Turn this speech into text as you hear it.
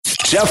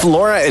Jeff,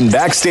 Laura, and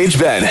Backstage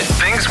Ben.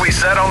 Things we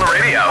said on the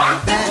radio.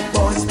 Bad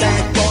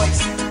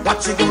boys,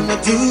 what you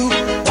gonna do?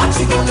 What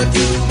you gonna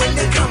do when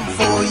they come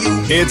for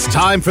you? It's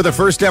time for the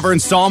first ever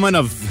installment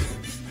of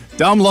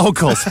Dumb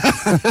Locals.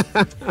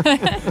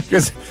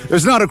 Because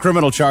there's not a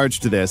criminal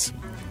charge to this.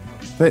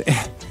 But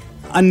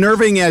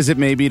unnerving as it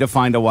may be to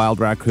find a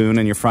wild raccoon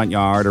in your front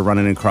yard or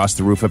running across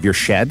the roof of your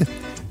shed,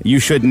 you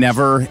should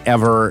never,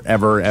 ever,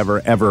 ever,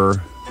 ever,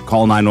 ever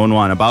call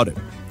 911 about it.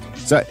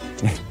 So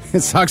it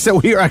sucks that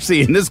we are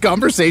actually in this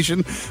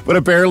conversation, but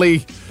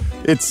apparently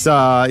it's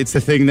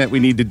the thing that we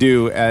need to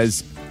do,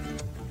 as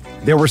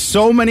there were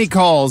so many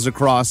calls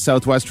across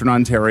southwestern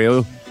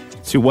Ontario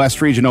to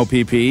West Region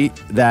OPP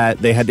that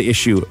they had to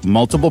issue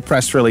multiple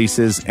press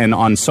releases and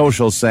on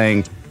socials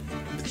saying,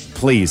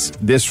 please,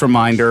 this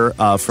reminder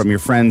from your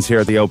friends here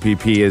at the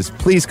OPP is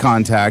please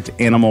contact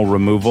animal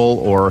removal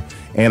or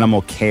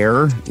animal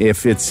care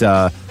if it's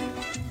an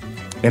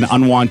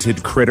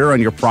unwanted critter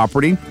on your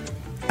property.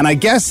 And I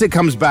guess it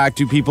comes back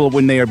to people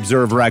when they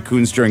observe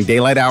raccoons during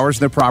daylight hours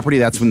in their property.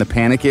 That's when the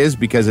panic is,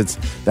 because it's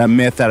that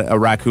myth that a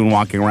raccoon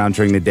walking around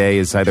during the day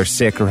is either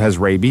sick or has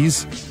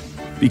rabies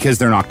because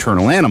they're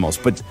nocturnal animals.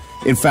 But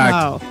in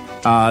fact,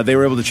 they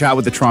were able to chat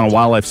with the Toronto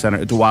Wildlife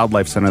Center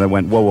that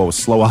went, whoa,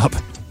 slow up.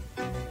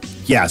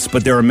 Yes,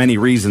 but there are many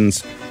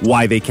reasons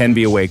why they can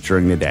be awake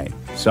during the day.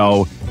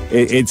 So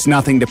it's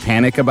nothing to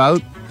panic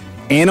about.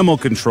 Animal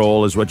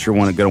control is what you're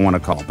going to want to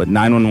call. But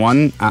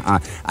 911,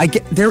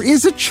 there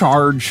is a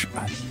charge.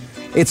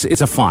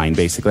 It's a fine,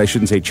 basically. I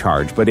shouldn't say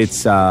charge, but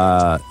it's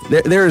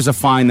there is a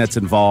fine that's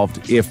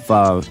involved if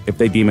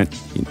they deem it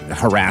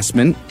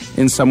harassment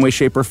in some way,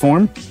 shape, or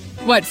form.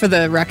 What, for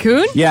the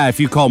raccoon? Yeah, if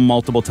you call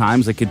multiple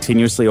times, like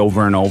continuously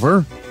over and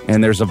over,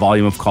 and there's a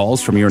volume of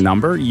calls from your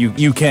number,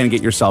 you can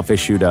get yourself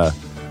issued a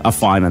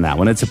fine on that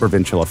one. It's a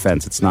provincial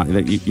offense. It's not,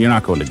 you're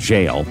not going to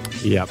jail.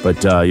 Yeah,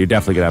 but you're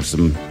definitely going to have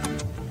some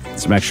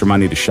extra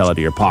money to shell out of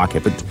your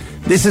pocket. But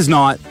this is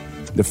not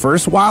the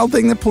first wild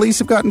thing that police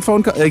have gotten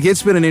phone calls. Like,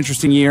 it's been an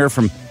interesting year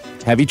from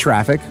heavy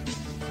traffic.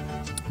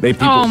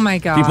 Oh my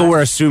God. People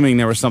were assuming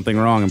there was something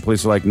wrong, and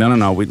police are like,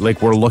 no.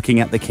 We're looking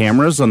at the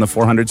cameras on the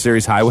 400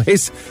 series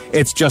highways.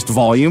 It's just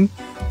volume.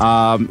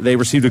 They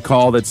received a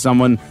call that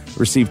someone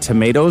received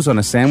tomatoes on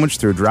a sandwich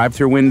through a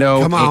drive-through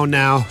window. Come on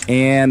now.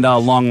 And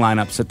long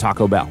lineups at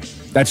Taco Bell.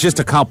 That's just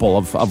a couple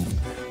of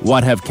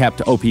what have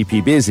kept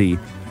OPP busy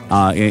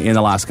in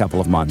the last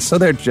couple of months. So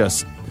they're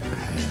just...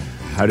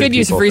 Good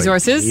use of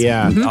resources.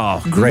 Yeah. Mm-hmm.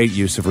 Oh, great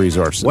use of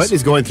resources. What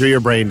is going through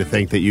your brain to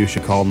think that you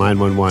should call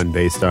 911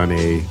 based on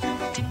a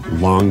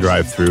long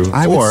drive-through?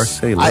 I would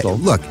say little.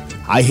 Look,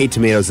 I hate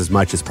tomatoes as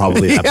much as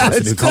probably that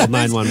person who called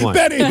 911.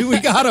 Betty, we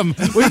got him.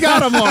 We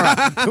got him,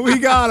 Laura. We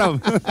got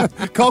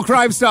him. Call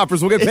Crime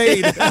Stoppers. We'll get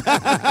paid.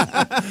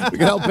 We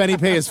can help Benny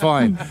pay his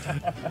fine.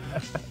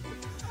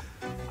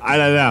 I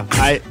don't know.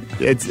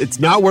 It's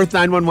not worth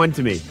 911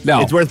 to me.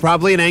 No. It's worth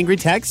probably an angry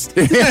text.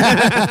 But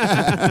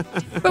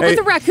with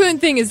the raccoon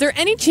thing, is there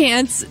any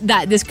chance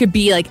that this could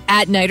be like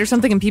at night or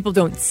something and people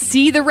don't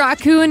see the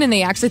raccoon and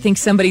they actually think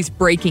somebody's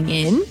breaking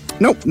in?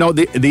 Nope. No,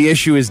 the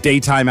issue is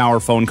daytime hour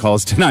phone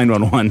calls to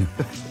 911.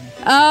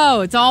 Oh,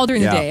 it's all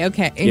during the day.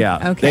 Okay.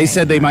 Yeah. Okay. They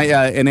said they might,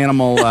 an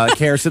animal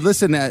care said,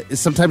 listen,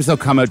 sometimes they'll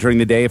come out during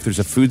the day if there's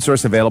a food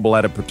source available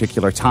at a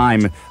particular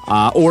time,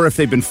 or if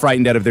they've been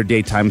frightened out of their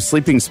daytime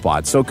sleeping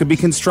spot. So it could be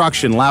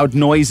construction, loud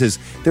noises.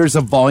 There's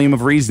a volume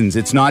of reasons.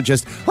 It's not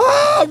just,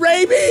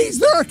 rabies,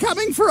 they're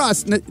coming for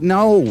us.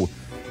 No.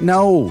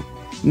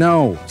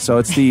 So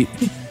it's the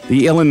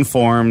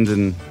ill-informed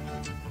and...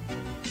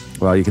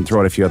 Well, you can throw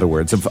out a few other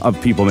words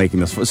of people making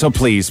this. So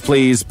please,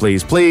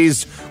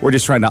 we're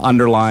just trying to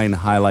underline,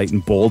 highlight,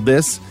 and bold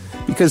this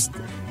because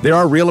there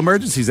are real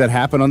emergencies that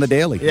happen on the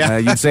daily. Yeah.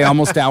 You'd say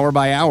almost hour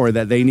by hour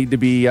that they need to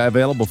be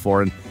available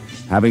for. And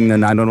having the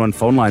 911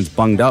 phone lines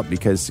bunged up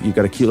because you've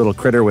got a cute little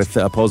critter with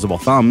opposable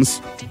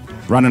thumbs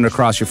running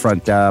across your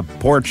front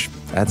porch,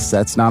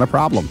 that's not a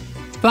problem.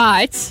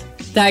 But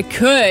that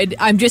could,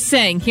 I'm just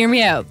saying, hear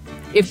me out.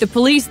 If the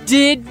police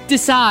did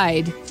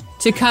decide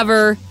to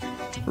cover...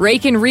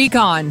 Rake and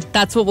Recon,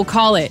 that's what we'll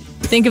call it.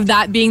 Think of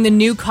that being the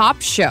new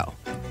cop show.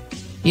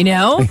 You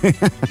know?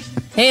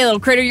 Hey, little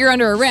critter, you're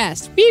under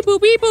arrest. Beep,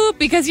 boop, beep, boop.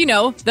 Because,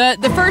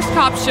 the first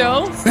cop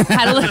show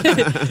had a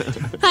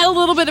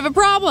little bit of a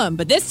problem.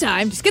 But this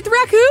time, just get the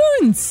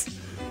raccoons.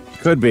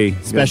 Could be.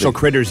 Special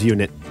Critters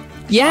Unit.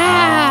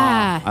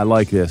 Yeah. I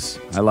like this.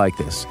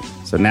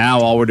 So now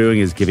all we're doing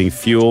is giving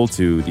fuel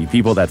to the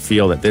people that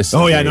feel that this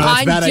Oh, is yeah, no,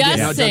 that's a bad idea.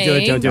 No,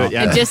 don't do it.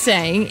 Yeah. I'm just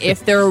saying,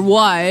 if there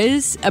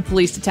was a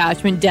police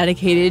detachment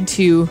dedicated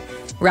to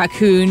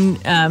raccoon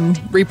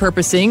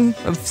repurposing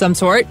of some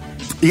sort,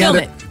 film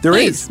it. There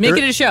Please, is. Make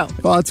it a show.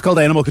 Well, it's called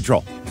animal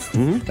control.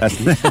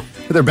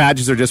 Their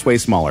badges are just way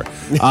smaller.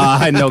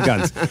 No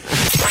guns.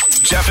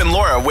 Jeff and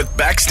Laura with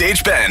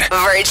Backstage Ben.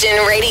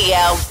 Virgin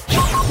Radio.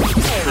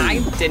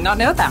 I did not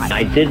know that.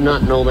 I did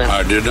not know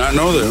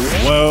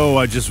that. Whoa,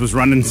 I just was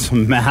running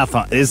some math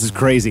on. This is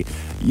crazy.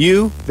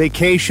 You,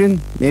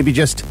 vacation, maybe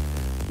just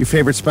your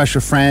favorite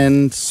special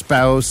friend,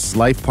 spouse,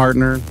 life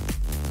partner.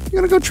 You're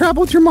going to go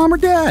travel with your mom or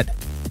dad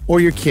or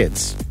your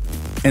kids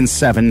and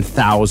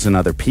 7,000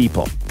 other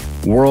people.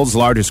 World's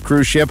largest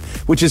cruise ship,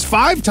 which is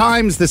 5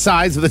 times the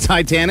size of the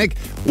Titanic,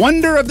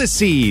 Wonder of the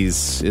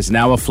Seas, is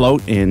now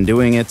afloat and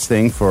doing its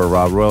thing for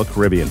Royal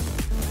Caribbean.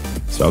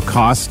 So it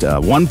cost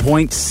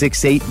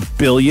 $1.68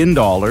 billion.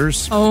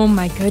 Oh,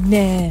 my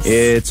goodness.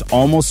 It's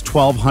almost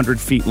 1,200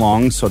 feet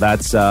long, so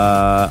that's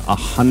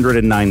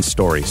 109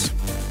 stories.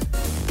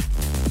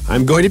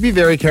 I'm going to be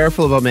very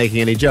careful about making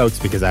any jokes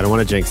because I don't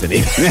want to jinx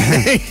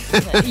anything.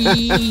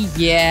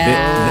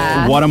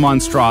 Yeah. What a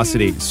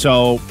monstrosity.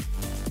 So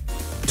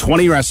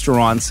 20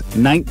 restaurants,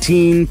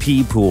 19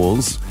 pee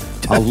pools,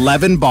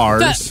 11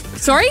 bars.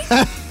 Sorry?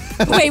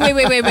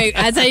 Wait.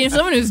 As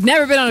someone who's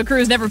never been on a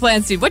cruise, never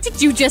plans to. What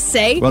did you just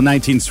say? Well,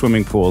 19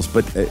 swimming pools,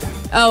 but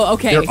oh,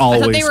 okay. they're I thought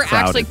they always were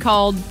crowded. actually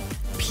called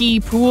pee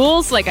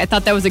pools. Like, I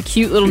thought that was a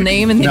cute little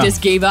name, and they No.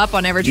 just gave up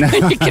on ever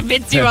trying to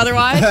convince you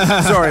otherwise.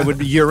 Sorry, would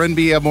urine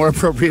be a more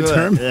appropriate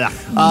term?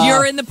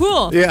 You're in the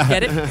pool. yeah.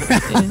 Get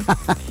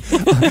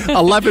it?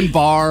 11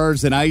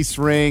 bars, an ice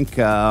rink,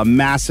 a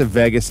massive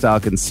Vegas-style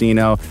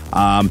casino.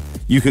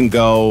 You can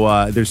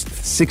go, there's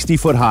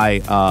 60-foot high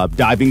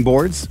diving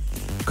boards,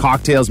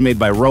 cocktails made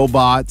by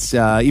robots,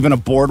 even a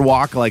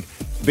boardwalk like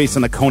based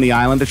on the Coney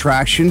Island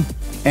attraction,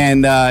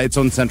 and its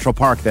own Central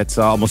Park that's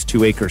almost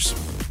 2 acres.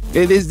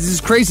 This is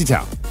crazy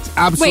town. It's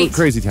absolute Wait.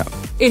 crazy town.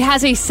 It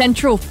has a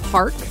Central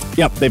Park.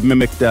 Yep, they've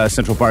mimicked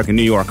Central Park in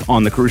New York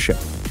on the cruise ship.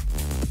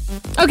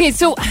 Okay,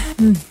 so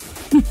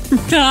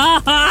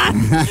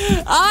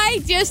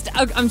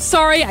I'm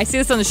sorry, I say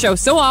this on the show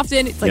so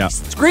often. It's like Yeah.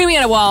 screaming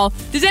at a wall.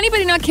 Does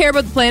anybody not care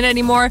about the planet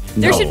anymore?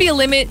 There No. should be a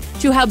limit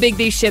to how big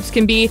these ships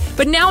can be.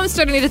 But now I'm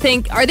starting to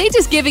think, are they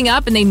just giving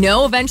up and they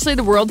know eventually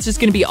the world's just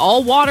going to be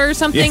all water or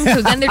something? Yeah.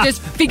 So then they're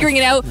just figuring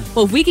it out.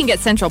 Well, if we can get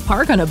Central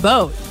Park on a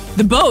boat,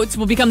 the boats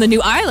will become the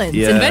new islands.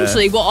 Yeah. And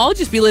eventually we'll all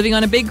just be living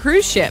on a big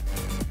cruise ship.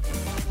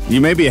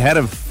 You may be ahead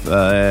of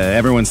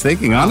everyone's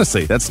thinking,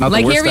 honestly. That's not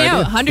Like, the worst hear me idea.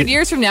 out. 100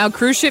 years from now,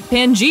 cruise ship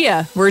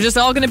Pangea. We're just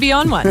all going to be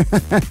on one.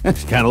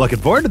 Kind of looking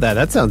forward to that.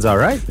 That sounds all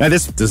right. Now,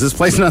 does this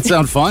place not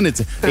sound fun?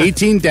 It's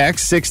 18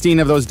 decks. 16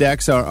 of those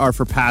decks are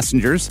for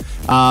passengers.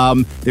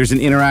 There's an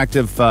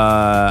interactive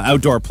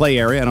outdoor play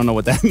area. I don't know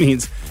what that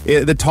means.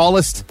 The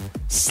tallest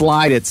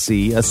slide at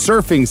sea, a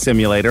surfing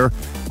simulator,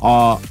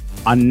 a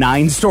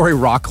 9-story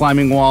rock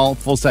climbing wall,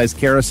 full-size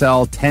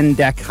carousel,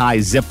 10-deck high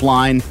zip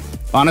line.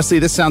 Honestly,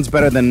 this sounds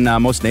better than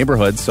most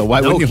neighborhoods, so why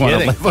No wouldn't you want to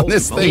kidding. live on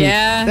this thing?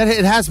 Yeah. That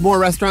it has more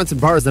restaurants and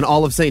bars than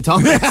all of St.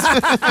 Thomas.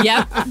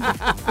 Yep.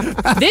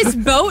 This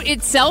boat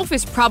itself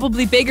is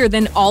probably bigger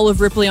than all of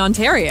Ripley,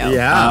 Ontario.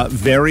 Yeah.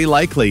 Very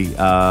likely.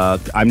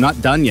 I'm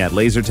not done yet.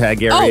 Laser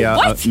tag area, Oh,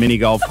 what? mini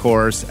golf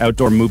course,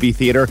 outdoor movie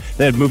theater.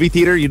 The movie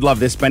theater, you'd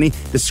love this, Benny.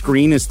 The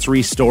screen is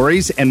 3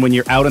 stories, and when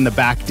you're out on the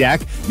back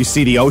deck, you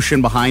see the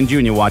ocean behind you,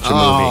 and you watch a movie.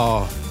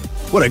 Oh,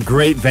 what a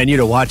great venue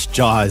to watch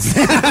Jaws.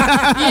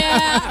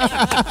 Yeah.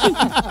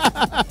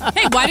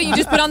 Hey, why don't you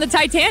just put on the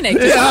Titanic?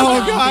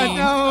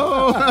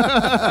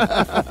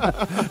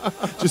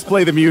 Just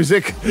play the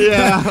music.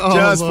 Yeah.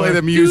 Just play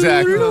the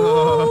music.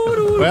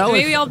 Well,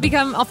 Maybe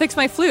I'll fix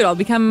my flute. I'll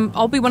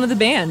be one of the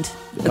band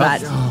for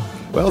that.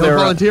 well, They'll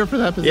volunteer for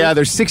that position. Yeah,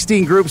 there's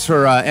 16 groups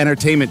for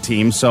entertainment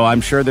teams, so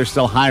I'm sure they're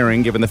still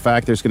hiring, given the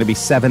fact there's going to be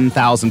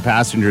 7,000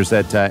 passengers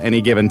at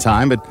any given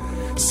time. But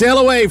sail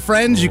away,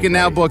 friends. You can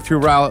now book through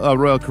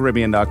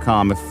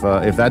RoyalCaribbean.com.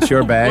 If that's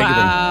your bag,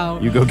 Wow.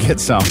 then you go get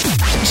some.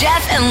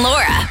 Jeff and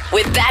Laura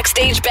with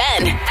Backstage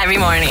Ben every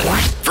morning.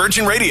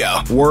 Virgin Radio.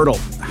 Wordle.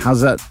 How's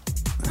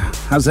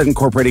that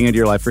incorporating into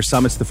your life? For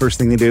some, it's the first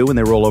thing they do when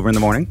they roll over in the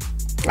morning.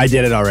 I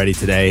did it already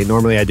today.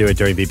 Normally I do it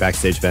during Beat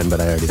Backstage Ben,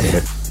 but I already did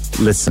it.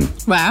 Listen,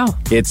 Wow.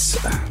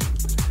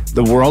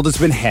 the world has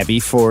been heavy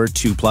for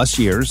 2+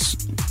 years.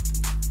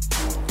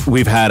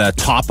 We've had a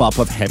top-up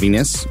of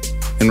heaviness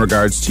in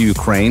regards to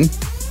Ukraine.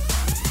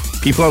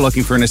 People are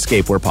looking for an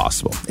escape where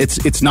possible.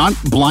 It's not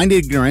blind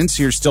ignorance.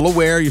 You're still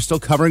aware. You're still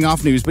covering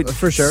off news, but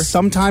For sure.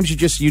 sometimes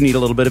you need a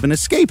little bit of an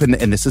escape, and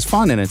this is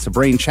fun, and it's a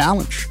brain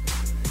challenge.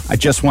 I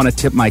just want to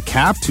tip my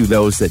cap to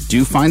those that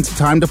do find some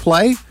time to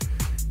play,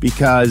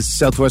 because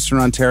Southwestern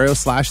Ontario /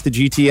 the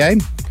GTA,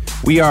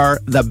 we are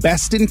the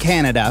best in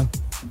Canada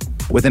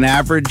with an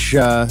average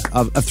of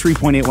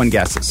 3.81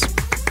 guesses.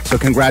 So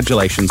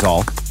congratulations,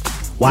 all.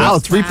 Wow,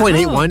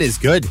 3.81 is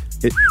good.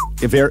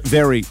 Very,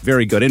 very,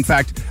 very good. In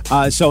fact,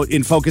 so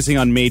in focusing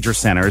on major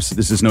centers,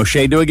 this is no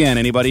shade to, again,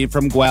 anybody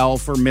from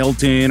Guelph or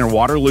Milton or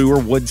Waterloo or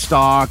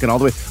Woodstock and all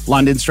the way,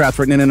 London,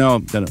 Stratford,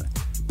 no.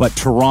 But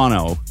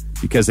Toronto,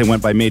 because they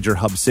went by major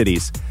hub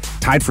cities,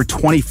 tied for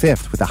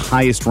 25th with the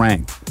highest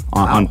rank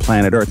on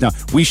planet Earth. Now,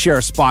 we share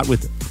a spot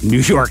with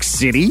New York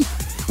City.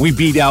 We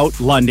beat out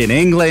London,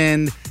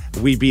 England.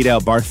 We beat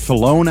out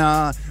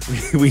Barcelona.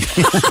 We beat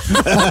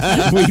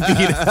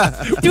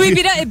Do we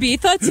beat out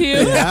Ibiza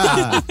too?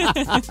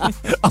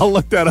 I'll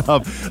look that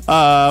up.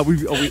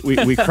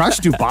 We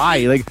crushed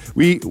Dubai. Like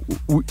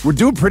we're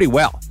doing pretty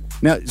well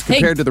now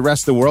compared to the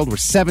rest of the world. We're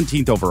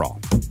 17th overall.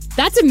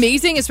 That's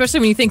amazing, especially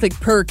when you think like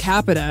per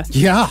capita.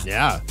 Yeah.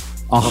 Yeah.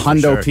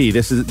 hundo sure. P.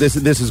 This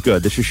is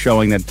good. This is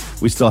showing that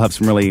we still have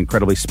some really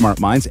incredibly smart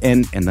minds.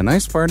 And the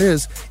nice part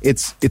is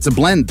it's a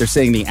blend. They're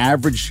saying the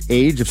average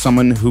age of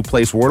someone who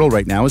plays Wordle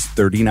right now is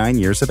 39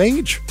 years of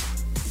age.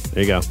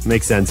 There you go.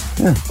 Makes sense.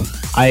 Yeah.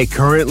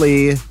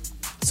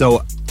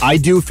 I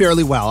do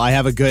fairly well. I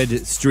have a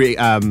good streak.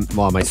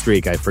 My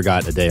streak, I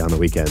forgot a day on the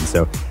weekend.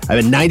 So I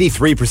have a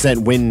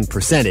 93% win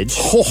percentage.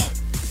 Oh.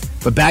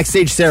 But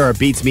Backstage Sarah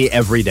beats me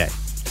every day.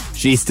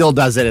 She still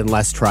does it in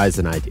less tries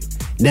than I do.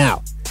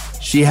 Now,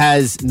 she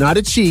has not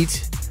a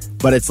cheat,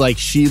 but it's like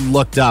she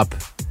looked up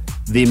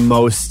the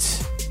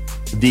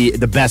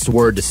best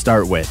word to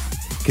start with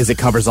because it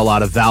covers a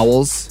lot of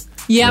vowels.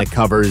 Yeah. And it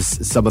covers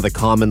some of the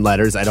common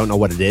letters. I don't know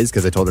what it is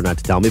because I told her not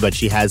to tell me, but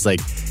she has like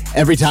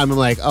every time I'm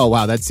like, oh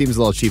wow, that seems a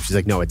little cheap. She's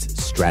like, no,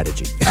 it's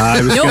strategy.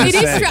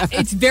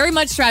 It's very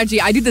much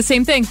strategy. I do the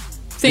same thing.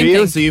 Same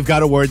thing. So you've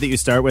got a word that you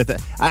start with.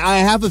 I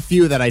have a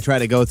few that I try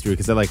to go through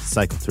because I like to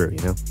cycle through, you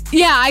know?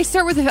 Yeah, I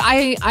start with,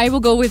 I will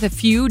go with a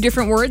few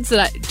different words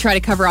that I try to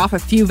cover off a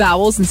few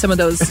vowels and some of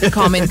those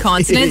common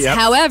consonants. Yep.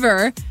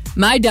 However,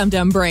 my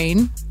dum-dum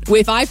brain,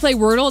 if I play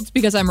Wordle, it's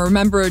because I'm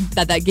remembered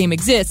that game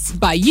exists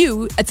by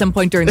you at some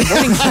point during the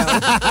morning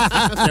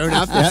show. Fair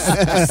enough.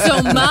 Yeah.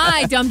 So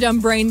my dum-dum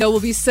brain, though,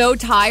 will be so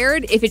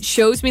tired if it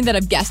shows me that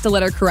I've guessed a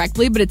letter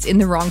correctly, but it's in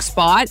the wrong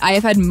spot. I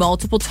have had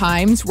multiple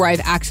times where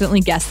I've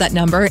accidentally guessed that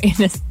number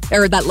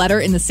or that letter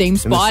in the same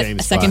spot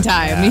a second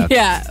time.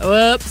 Yeah.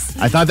 Whoops.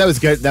 I thought that was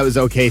good. That was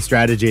okay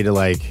strategy to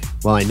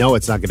I know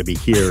it's not going to be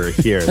here or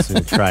here, so I'm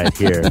going to try it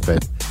here,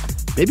 but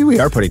maybe we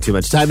are putting too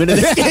much time into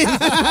this game.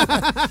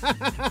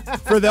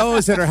 For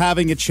those that are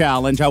having a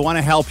challenge, I want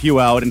to help you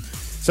out. And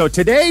so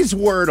today's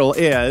Wordle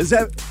is...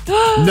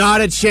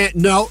 Not a chance.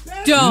 No.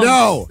 Don't.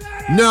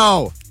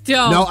 No.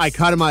 Don't. No, I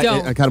cut him off.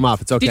 Don't. I cut him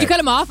off. It's okay. Did you cut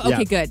him off? Yeah.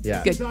 Okay, good.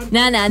 Yeah. Good. No.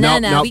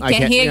 We I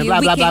can't hear you. Blah,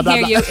 We blah, can't blah,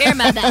 hear blah, you.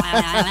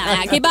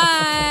 Okay,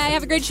 bye.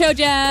 Have a great show,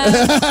 Jeff.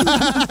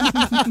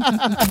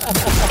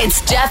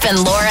 It's Jeff and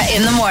Laura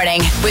in the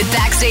morning with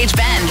Backstage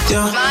Ben.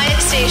 My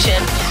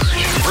station.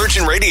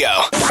 Virgin Radio.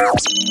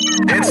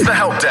 It's the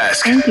help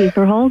desk Thank you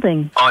for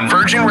holding. on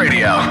Virgin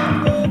Radio.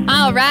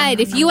 All right.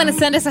 If you want to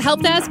send us a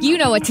help desk, you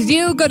know what to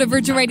do. Go to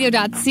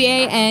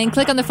virginradio.ca and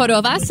click on the photo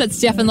of us. That's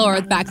Jeff and Laura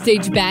with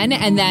Backstage Ben.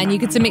 And then you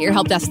can submit your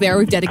help desk there.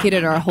 We've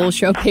dedicated our whole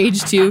show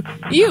page to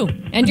you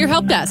and your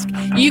help desk.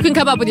 You can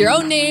come up with your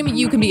own name.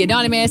 You can be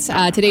anonymous.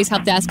 Today's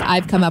help desk,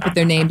 I've come up with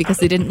their name because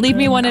they didn't leave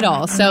me one at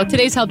all. So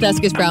today's help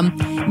desk is from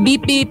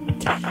Beep Beep.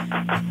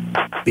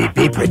 Beep,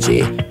 beep,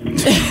 Richie.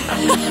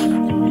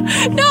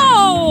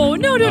 No,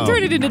 don't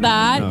turn it into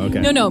that. Oh, okay.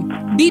 No.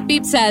 Beep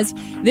Beep says,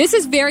 this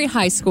is very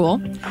high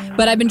school,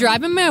 but I've been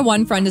driving my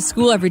one friend to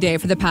school every day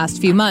for the past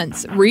few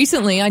months.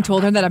 Recently, I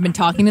told her that I've been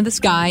talking to this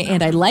guy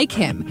and I like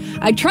him.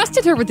 I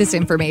trusted her with this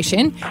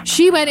information.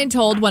 She went and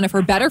told one of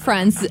her better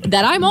friends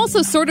that I'm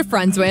also sort of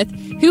friends with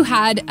who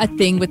had a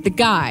thing with the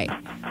guy.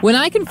 When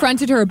I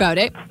confronted her about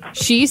it,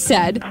 she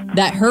said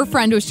that her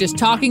friend was just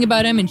talking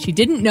about him and she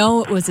didn't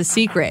know it was a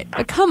secret.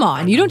 But come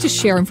on, you don't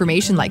just share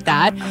information like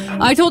that.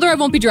 I told her I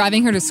won't be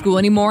driving her to school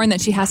anymore and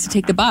that she has to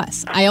take the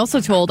bus. I also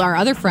told our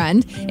other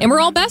friend, and we're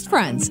all best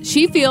friends.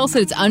 She feels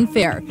that it's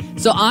unfair.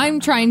 So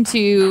I'm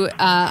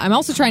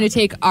also trying to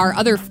take our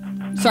other...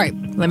 Sorry,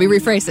 let me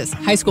rephrase this.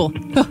 High school.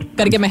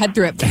 Got to get my head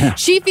through it.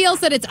 She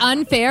feels that it's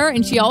unfair,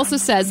 and she also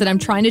says that I'm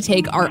trying to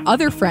take our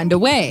other friend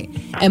away.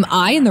 Am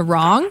I in the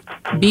wrong?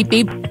 Beep,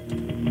 beep.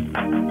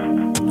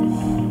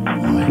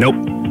 Nope.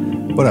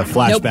 What a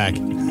flashback.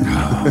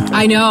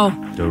 I know.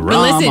 Drama. But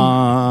listen,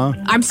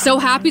 I'm so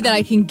happy that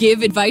I can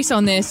give advice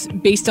on this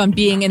based on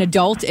being an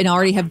adult and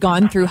already have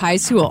gone through high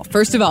school.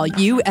 First of all,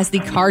 you as the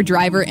car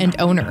driver and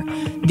owner.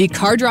 The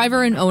car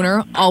driver and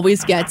owner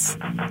always gets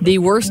the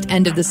worst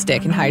end of the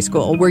stick in high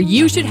school, where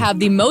you should have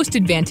the most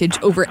advantage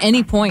over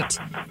any point.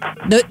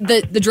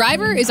 The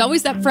driver is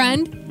always that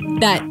friend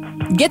that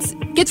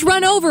gets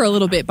run over a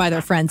little bit by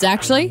their friends,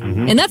 actually.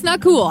 Mm-hmm. And that's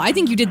not cool. I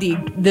think you did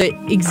the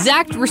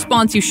exact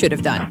response you should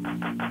have done.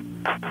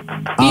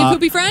 Be a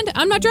poopy friend?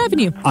 I'm not driving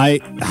you. I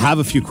have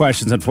a few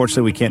questions.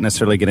 Unfortunately, we can't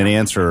necessarily get an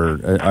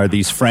answer. Are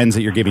these friends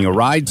that you're giving a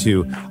ride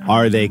to,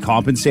 are they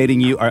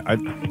compensating you?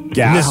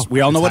 Gas? No,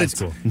 we all know what it's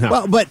it's. high school. No.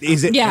 Well, but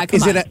is it? Yeah,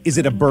 is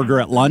it a burger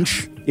at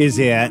lunch? Is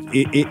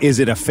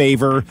it a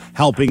favor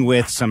helping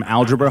with some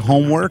algebra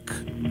homework?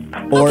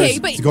 Or Okay, is-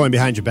 but It's going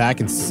behind your back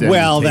and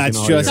Well, taking that's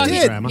all just your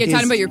Talking- drama. You're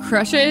talking about your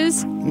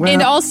crushes, Well-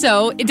 and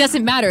also it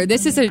doesn't matter.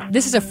 This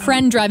is a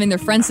friend driving their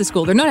friends to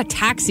school. They're not a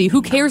taxi.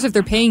 Who cares if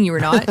they're paying you or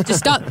not? Just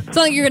stop. It's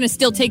not like you're going to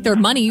still take their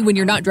money when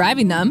you're not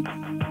driving them,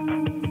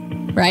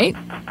 right?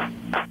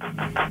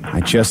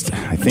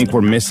 I think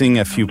we're missing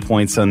a few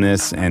points on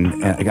this,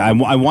 and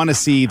I want to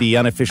see the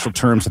unofficial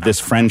terms of this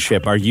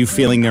friendship. Are you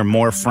feeling they're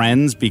more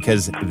friends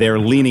because they're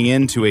leaning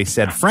into a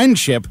said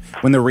friendship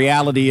when the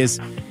reality is,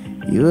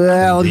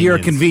 well, you're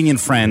a convenient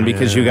friend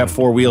because you got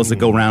four wheels that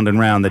go round and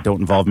round that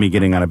don't involve me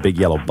getting on a big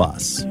yellow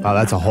bus? Oh,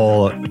 that's a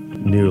whole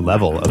new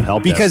level of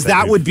help. Because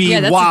that would be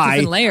Yeah, that's why. a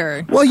different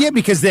layer. Well, yeah,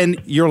 because then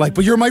you're like,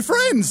 but you're my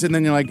friends. And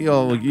then you're like,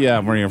 oh, yeah,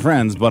 we're your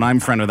friends, but I'm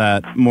friend with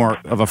that, more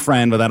of a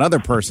friend with that other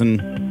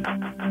person.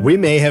 We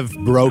may have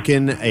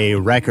broken a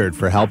record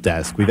for help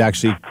desk. We've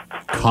actually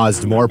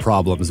caused more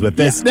problems with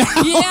this now.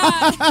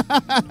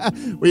 Yeah.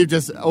 We've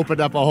just opened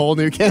up a whole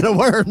new can of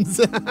worms.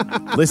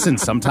 Listen,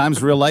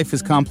 sometimes real life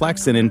is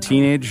complex, and in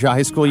teenage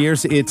high school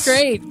years, it's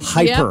Great.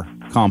 hyper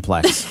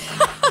complex.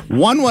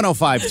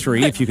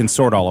 11053, if you can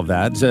sort all of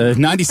that.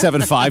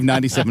 97.5,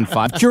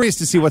 97.5. Curious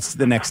to see what's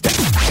the next step.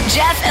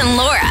 Jeff and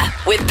Laura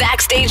with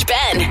Backstage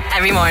Ben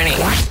every morning.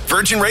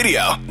 Virgin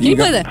Radio. Can you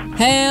play the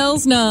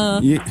Hells No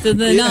to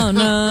the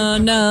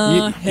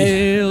no,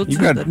 Hail to You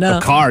got the no.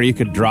 a car you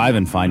could drive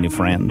and find new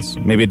friends.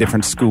 Maybe a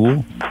different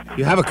school.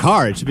 You have a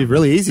car. It should be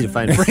really easy to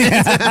find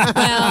friends.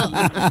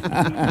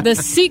 Well, the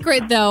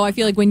secret, though, I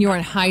feel like when you're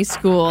in high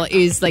school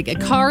is like a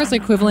car is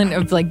equivalent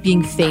of like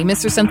being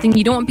famous or something.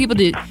 You don't want people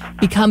to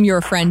become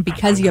your friend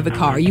because you have a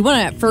car. You want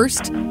to at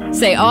first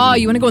say, oh,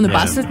 you want to go on the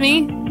bus with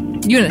me?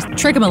 You want to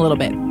trick them a little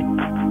bit.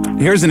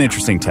 Here's an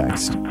interesting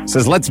text. It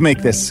says, let's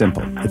make this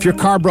simple. If your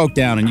car broke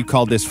down and you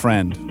called this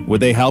friend, would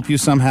they help you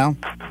somehow?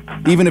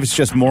 Even if it's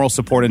just moral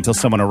support until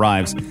someone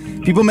arrives.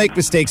 People make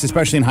mistakes,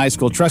 especially in high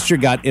school. Trust your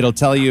gut. It'll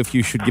tell you if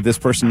you should give this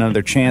person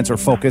another chance or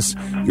focus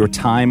your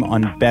time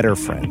on better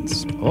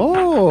friends.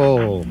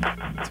 Oh,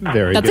 that's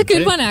That's a good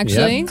take. one,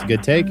 actually. Yeah, it's a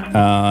good take.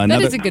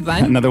 That is a good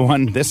one. Another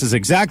one. This is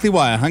exactly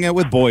why I hung out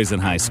with boys in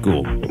high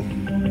school.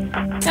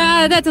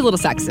 That's a little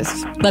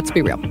sexist. Let's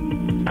be real.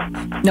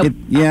 Nope.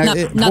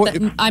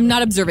 I'm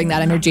not observing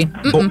that energy.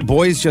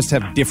 Boys just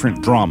have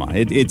different drama.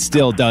 It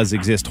still does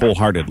exist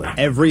wholeheartedly.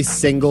 Every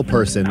single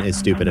person is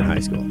stupid in high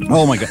school.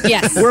 Oh my god.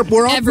 Yes. We're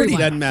all Everyone. pretty.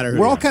 Doesn't matter who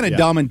We're you all are. kind of Yeah.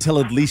 dumb until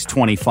at least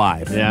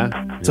 25.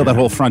 Yeah. So that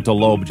whole frontal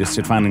lobe just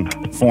finally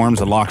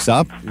forms and locks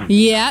up.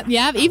 Yeah.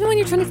 Even when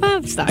you're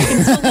 25, stuff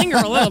can still linger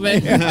a little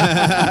bit.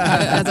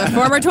 As a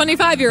former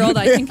 25-year-old,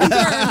 I can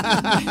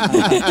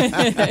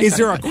confirm. Is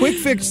there a quick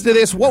fix to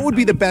this? What would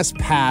be the best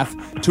path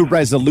to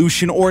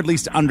resolution, or at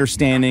least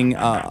understanding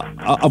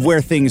of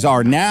where things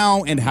are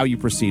now and how you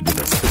proceed with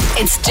this?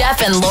 It's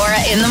Jeff and Laura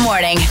in the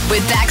morning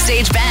with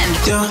Backstage Ben.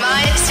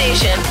 My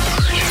station.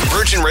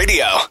 Virgin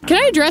Radio. Can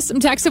I address some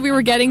texts that we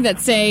were getting that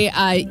say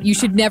you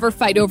should never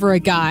fight over a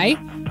guy?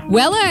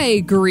 Well, I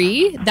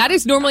agree. That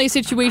is normally a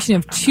situation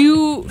of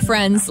two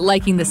friends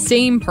liking the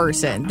same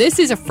person. This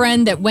is a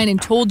friend that went and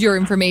told your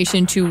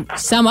information to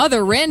some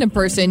other random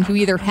person who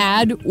either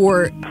had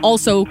or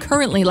also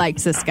currently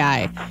likes this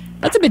guy.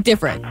 That's a bit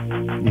different,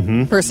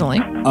 personally.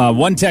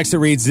 One text that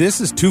reads, this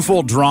is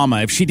twofold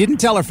drama. If she didn't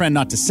tell her friend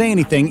not to say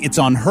anything, it's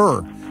on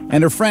her.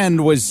 And her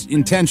friend was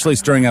intentionally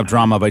stirring up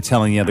drama by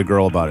telling the other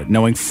girl about it,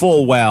 knowing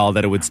full well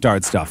that it would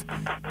start stuff.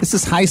 This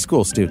is high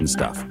school student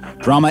stuff.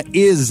 Drama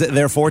is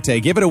their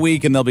forte. Give it a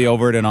week and they'll be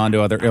over it and on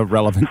to other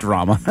irrelevant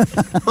drama.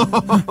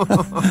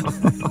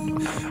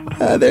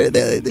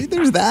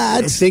 There's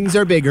that. Things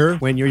are bigger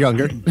when you're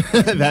younger.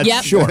 That's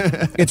Yep. Sure.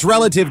 It's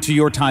relative to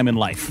your time in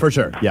life. for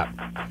sure. Yeah.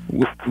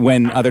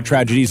 When other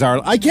tragedies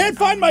are, I can't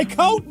find my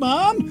coat,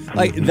 Mom.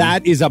 Like,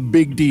 that is a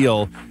big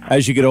deal.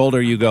 As you get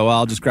older, you go,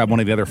 I'll just grab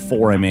one of the other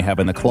four I may have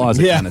in the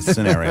closet kind of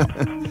scenario.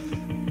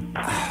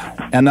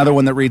 Another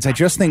one that reads, I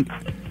think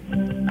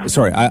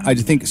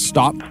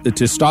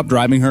to stop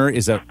driving her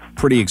is a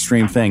pretty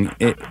extreme thing.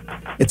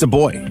 It's a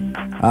boy.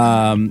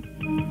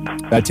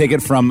 I take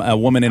it from a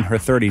woman in her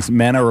 30s.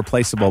 Men are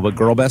replaceable, but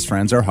girl best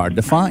friends are hard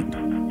to find.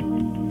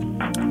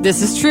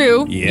 This is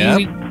true. Yep.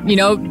 You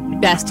know,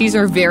 besties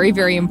are very,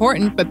 very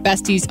important, but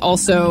besties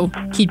also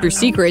keep your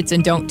secrets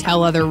and don't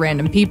tell other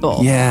random people.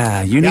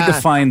 Yeah, you need to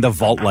find the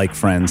vault-like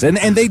friends, and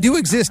they do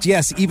exist.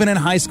 Yes, even in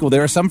high school,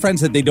 there are some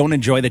friends that they don't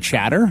enjoy the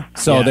chatter,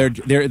 so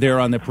they're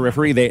on the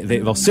periphery.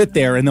 They'll sit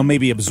there and they'll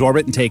maybe absorb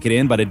it and take it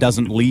in, but it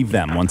doesn't leave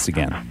them once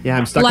again. Yeah,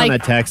 I'm stuck on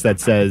that text that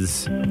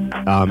says,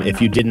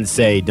 if you didn't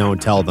say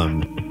don't tell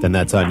them, then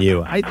that's on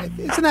you.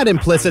 Isn't that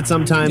implicit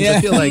sometimes? Yeah.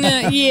 I feel like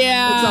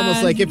Yeah. it's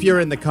almost like if you're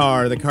in the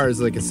car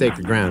is like a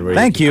sacred ground. Where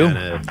Thank you.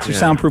 It's your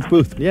soundproof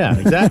booth. Yeah,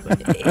 exactly.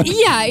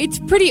 Yeah, it's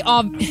pretty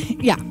obvious.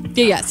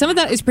 Yeah. Some of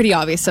that is pretty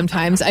obvious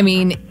sometimes. I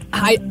mean,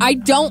 I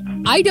don't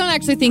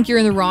actually think you're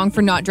in the wrong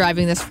for not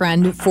driving this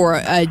friend for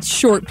a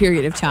short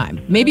period of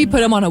time. Maybe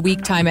put him on a week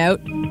timeout.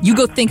 You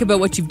go think about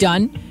what you've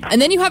done,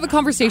 and then you have a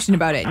conversation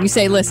about it. And you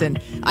say, listen,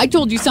 I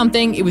told you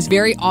something. It was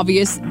very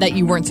obvious that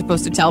you weren't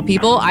supposed to tell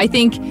people. I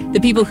think the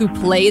people who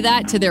play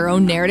that to their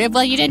own narrative,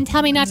 well, you didn't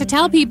tell me not to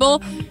tell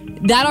people,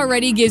 that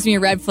already gives me a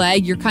red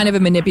flag. You're kind of a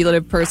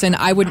manipulative person.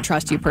 I wouldn't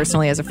trust you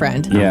personally as a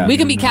friend. Yeah. We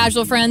can be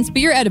casual friends,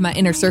 but you're out of my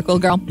inner circle,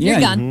 girl. You're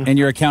done. And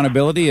your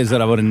accountability is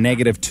at about a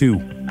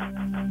 -2.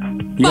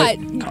 But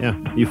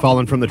you've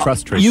fallen from the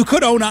trust tree. You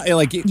could own up.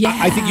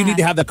 I think you need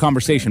to have that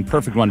conversation.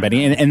 Perfect one,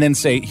 Betty. And then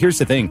say, here's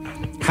the thing.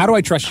 How do I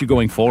trust you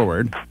going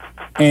forward?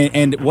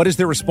 And what is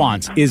their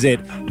response? Is it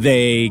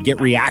they get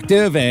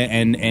reactive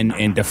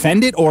and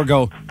defend it, or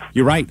go,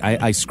 you're right,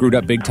 I screwed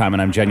up big time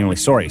and I'm genuinely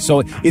sorry.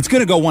 So it's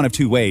going to go one of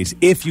two ways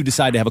if you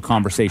decide to have a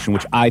conversation,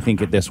 which I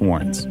think this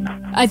warrants.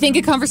 I think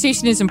a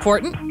conversation is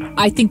important.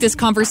 I think this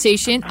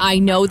conversation, I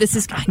know this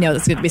is going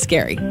to be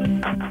scary.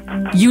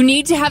 You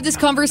need to have this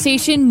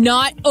conversation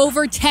not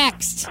over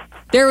text.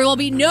 There will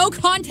be no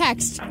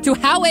context to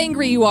how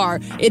angry you are.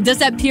 Does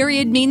that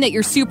period mean that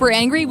you're super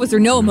angry? Was there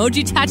no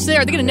emoji attached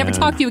there? Are they going to never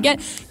talk to you again?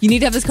 You need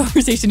to have this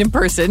conversation in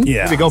person.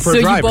 Yeah. Maybe go for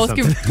a drive or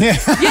something. Yeah,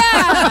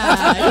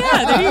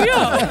 there you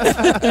go.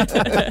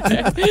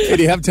 Hey,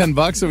 do you have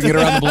 $10 so we can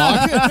get around the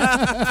block?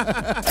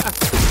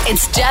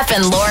 It's Jeff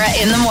and Laura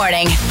in the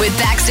morning with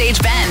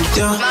Backstage Ben.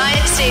 My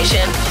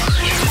station.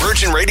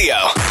 Virgin Radio.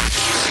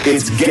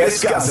 It's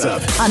Guest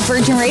Gossip. On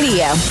Virgin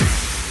Radio.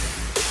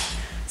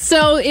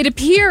 So it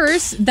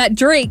appears that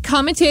Drake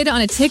commented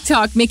on a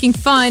TikTok making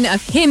fun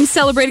of him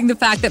celebrating the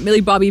fact that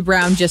Millie Bobby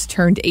Brown just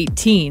turned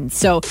 18.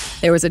 So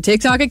there was a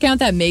TikTok account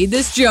that made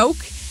this joke,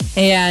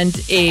 and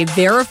a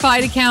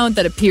verified account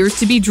that appears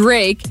to be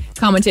Drake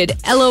commented,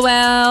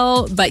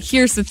 LOL. But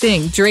here's the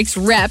thing. Drake's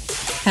rep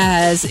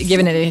has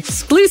given an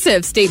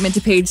exclusive statement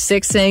to Page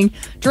 6 saying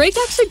Drake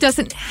actually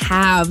doesn't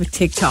have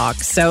TikTok.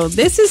 So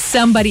this is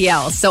somebody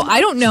else. So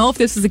I don't know if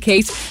this is the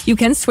case. You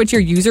can switch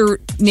your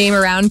username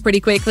around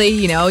pretty quickly.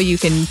 You know, you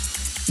can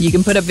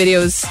put up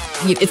videos.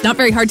 It's not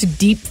very hard to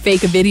deep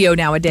fake a video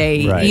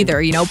nowadays either.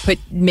 You know,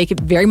 make it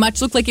very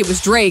much look like it was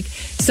Drake.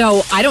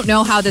 So I don't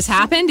know how this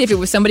happened. If it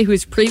was somebody who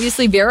was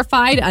previously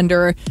verified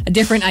under a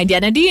different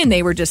identity and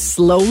they were just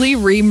slowly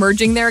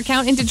re-merging their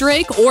account into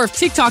Drake, or if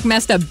TikTok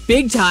messed up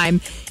big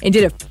time and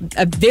did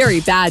a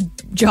very bad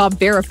job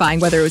verifying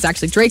whether it was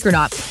actually Drake or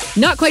not.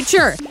 Not quite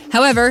sure.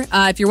 However,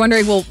 if you're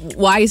wondering, well,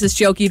 why is this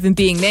joke even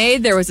being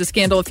made? There was a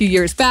scandal a few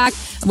years back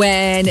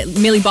when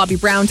Millie Bobby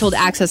Brown told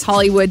Access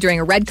Hollywood during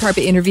a red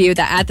carpet interview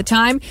that at the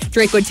time,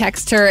 Drake would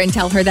text her and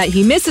tell her that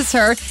he misses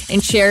her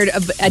and shared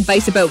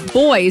advice about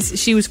boys.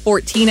 She was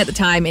 14 at the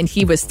time and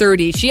he was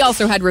 30. She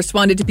also had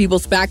responded to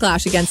people's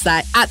backlash against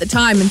that at the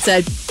time and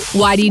said,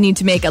 why do you need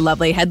to make a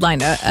lovely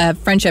headline, a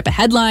friendship a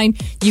headline?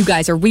 You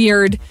guys are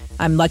weird.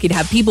 I'm lucky to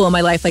have people in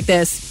my life like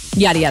this.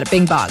 Yada, yada,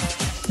 bing, bong.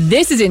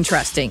 This is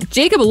interesting.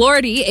 Jacob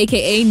Elordi,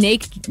 a.k.a.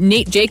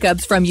 Nate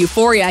Jacobs from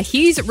Euphoria,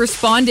 he's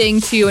responding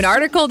to an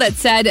article that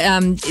said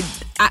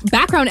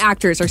background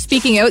actors are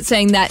speaking out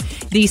saying that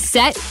the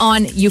set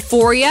on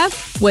Euphoria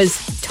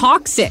was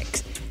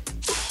toxic.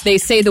 They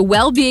say the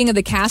well-being of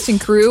the cast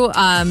and crew,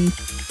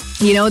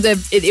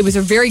 it was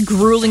a very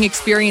grueling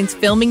experience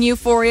filming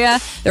Euphoria.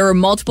 There were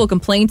multiple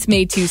complaints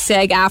made to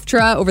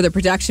SAG-AFTRA over the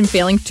production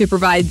failing to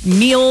provide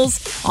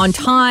meals on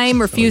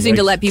time, refusing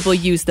to let people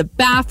use the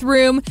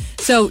bathroom.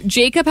 So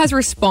Jacob has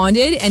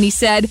responded and he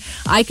said,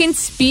 I can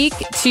speak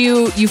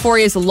to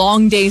Euphoria's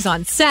long days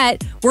on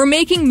set. We're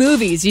making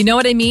movies. You know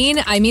what I mean?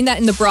 I mean that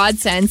in the broad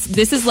sense.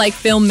 This is like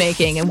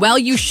filmmaking. And while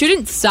you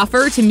shouldn't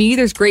suffer, to me,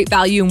 there's great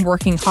value in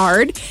working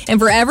hard. And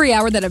for every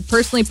hour that I've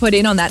personally put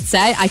in on that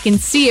set, I can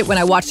see it when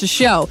I watch the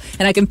show.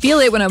 And I can feel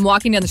it when I'm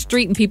walking down the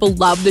street and people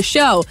love the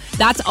show.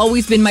 That's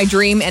always been my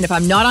dream. And if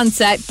I'm not on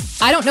set,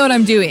 I don't know what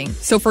I'm doing.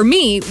 So for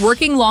me,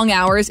 working long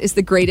hours is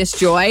the greatest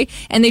joy.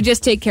 And they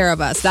just take care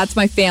of us. That's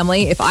my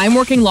family. If I'm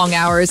working long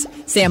hours,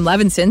 Sam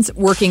Levinson's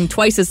working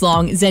twice as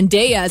long.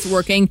 Zendaya's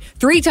working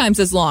 3 times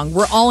as long.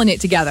 We're all in it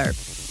together.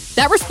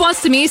 That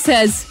response to me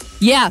says,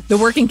 yeah, the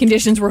working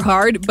conditions were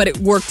hard, but it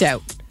worked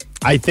out.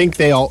 I think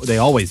they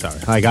always are.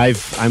 Like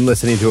I'm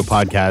listening to a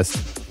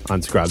podcast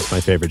on Scrubs, my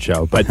favorite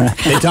show, but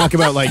they talk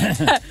about like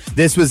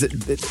this was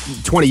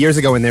 20 years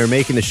ago when they were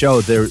making the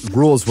show. Their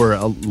rules were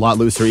a lot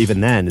looser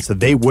even then, so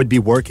they would be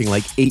working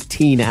like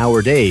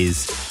 18-hour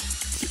days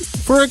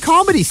for a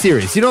comedy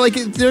series. You know, like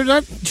they're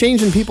not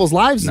changing people's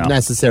lives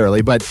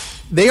necessarily, but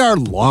they are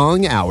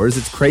long hours.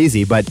 It's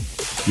crazy, but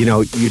you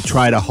know, you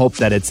try to hope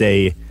that it's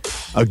a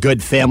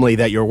good family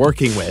that you're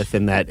working with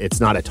and that it's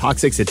not a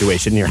toxic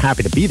situation. You're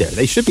happy to be there.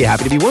 They should be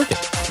happy to be working.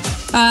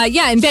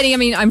 Yeah, and Benny, I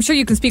mean, I'm sure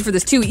you can speak for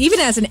this too. Even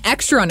as an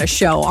extra on a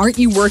show, aren't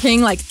you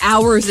working like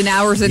hours and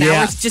hours and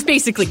hours, just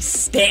basically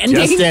standing?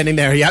 Just standing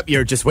there. Yep,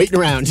 you're just waiting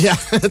around. Yeah,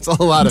 that's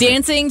a lot of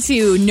dancing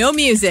to no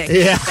music.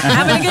 Yeah,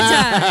 having a good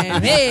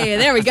time. Hey,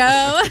 there we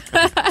go.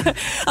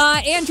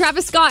 And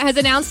Travis Scott has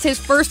announced his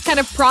first kind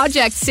of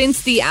project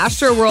since the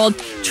Astroworld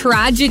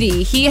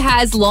tragedy. He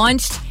has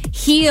launched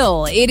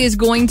Heal. It is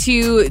going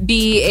to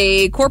be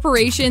a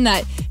corporation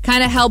that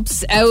kind of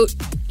helps out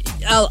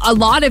a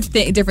lot of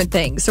different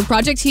things. So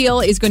Project Heal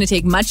is going to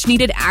take much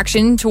needed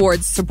action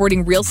towards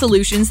supporting real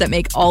solutions that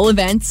make all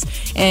events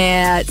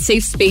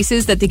safe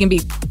spaces that they can be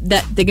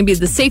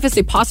the safest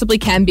they possibly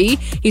can be.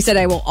 He said,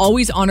 I will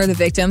always honor the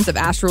victims of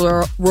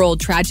Astroworld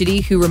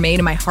tragedy who remain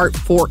in my heart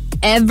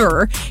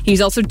forever.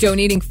 He's also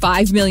donating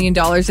 $5 million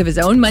of his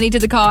own money to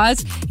the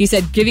cause. He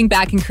said, giving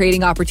back and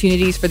creating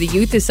opportunities for the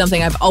youth is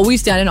something I've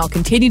always done and I'll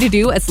continue to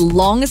do as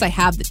long as I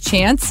have the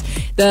chance.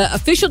 The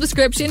official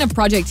description of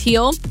Project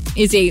Heal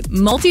is a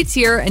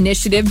multi-tier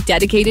initiative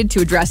dedicated to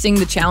addressing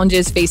the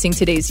challenges facing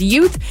today's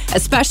youth,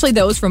 especially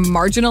those from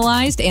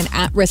marginalized and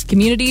at-risk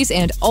communities.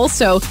 And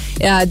also,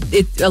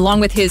 along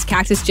with his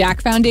Cactus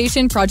Jack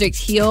Foundation, Project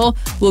Heal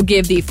will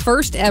give the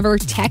first ever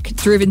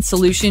tech-driven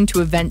solution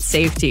to event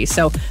safety.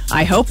 So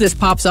I hope this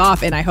pops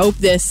off, and I hope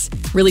this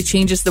really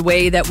changes the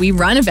way that we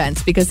run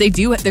events, because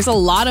there's a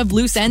lot of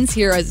loose ends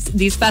here as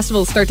these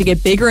festivals start to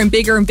get bigger and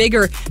bigger and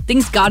bigger.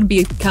 Things got to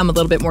become a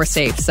little bit more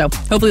safe. So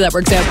hopefully that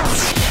works out.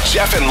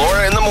 Jeff and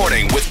Laura in the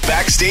morning with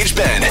Backstage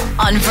Ben.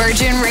 On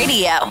Virgin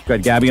Radio.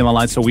 Got Gabby on the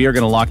line, so we are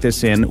going to lock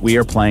this in. We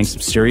are playing some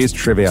serious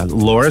trivia.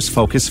 Laura's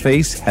focus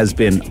face has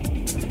been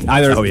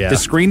either the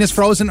screen is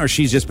frozen or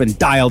she's just been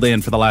dialed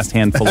in for the last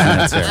handful of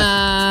minutes here.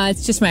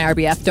 It's just my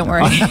RBF. Don't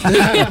worry.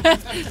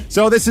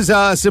 So this is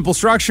a simple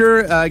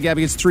structure.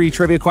 Gabby gets 3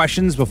 trivia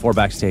questions before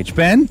Backstage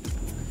Ben.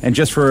 And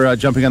just for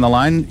jumping on the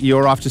line,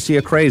 you're off to see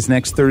a craze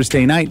next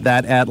Thursday night,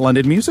 that at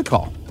London Music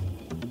Hall.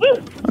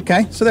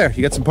 Okay, so there.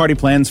 You got some party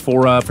plans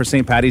for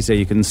St. Paddy's Day.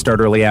 You can start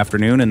early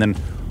afternoon and then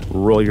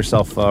roll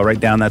yourself right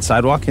down that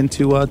sidewalk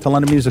into to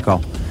London Music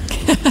Hall.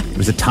 It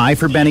was a tie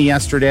for Benny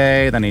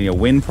yesterday. Then a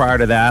win prior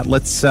to that.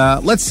 Let's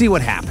see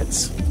what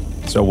happens.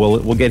 So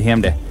we'll get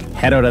him to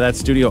head out of that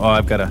studio. Oh,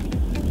 I've got to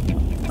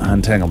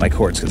untangle my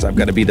cords because I've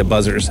got to be the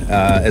buzzers.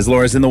 As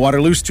Laura's in the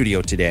Waterloo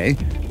studio today.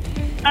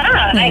 All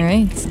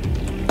right.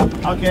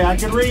 Okay, I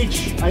can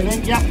reach. I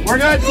think, yeah, we're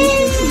good.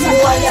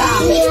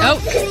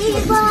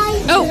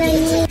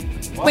 Oh.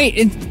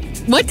 Wait,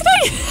 what did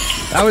I...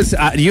 That was,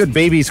 you had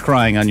babies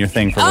crying on your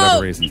thing for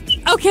whatever reason.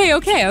 Okay.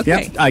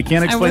 Yep, I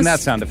can't explain that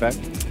sound effect.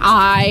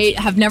 I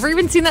have never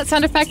even seen that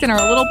sound effect in our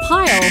little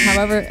pile.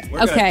 However,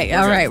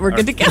 we're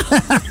good to go.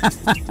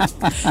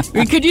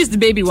 We could use the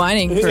baby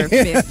whining for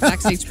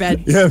Backstage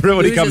Ben. Yeah,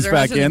 when he comes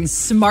back in.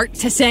 Smart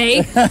to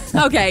say.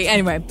 Okay,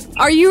 anyway.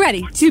 Are you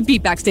ready to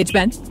beat Backstage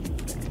Ben?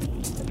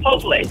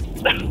 Hopefully.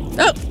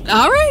 Oh,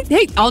 all right.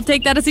 Hey, I'll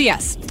take that as a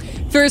yes.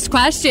 First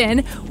question.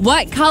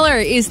 What color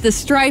is the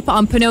stripe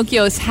on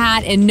Pinocchio's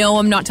hat? And no,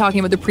 I'm not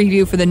talking about the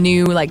preview for the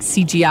new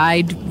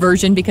CGI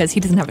version because he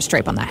doesn't have a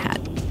stripe on that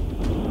hat.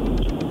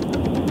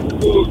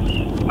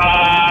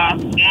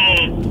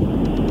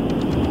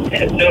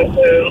 No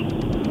clue.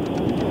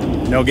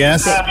 No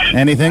guess?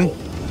 Anything?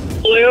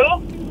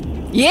 Blue?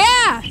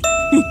 Yeah!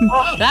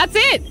 That's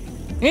it.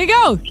 There you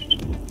go.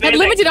 Had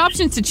limited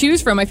options to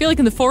choose from. I feel like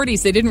in the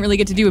 40s they didn't really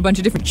get to do a bunch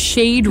of different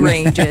shade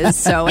ranges.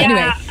 So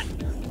anyway.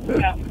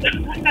 Yeah.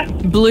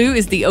 Blue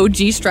is the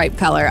OG stripe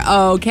color.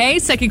 Okay,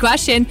 second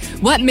question.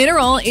 What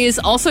mineral is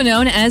also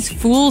known as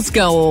fool's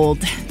gold?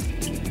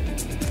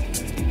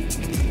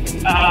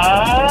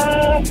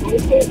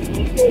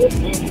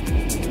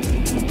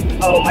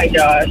 Oh my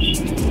gosh.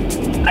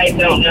 I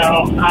don't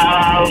know.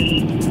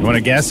 You want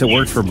to guess? It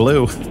worked for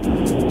blue. Oh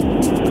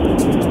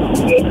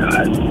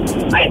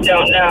God. I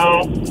don't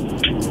know.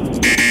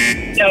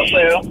 No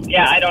clue.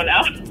 Yeah, I don't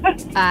know.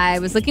 I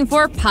was looking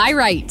for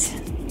pyrite.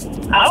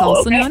 It's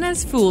also known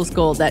as fool's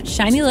gold, that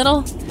shiny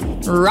little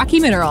rocky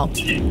mineral.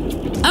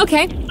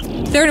 Okay,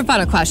 third and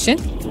final question.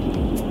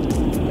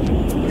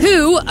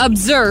 Who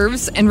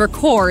observes and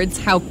records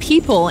how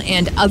people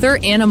and other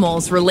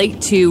animals relate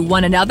to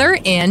one another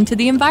and to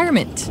the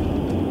environment?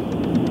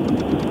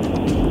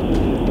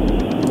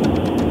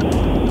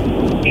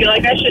 I feel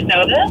like I should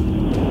know this.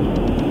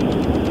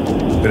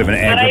 Bit of an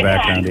agri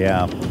background,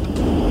 yeah.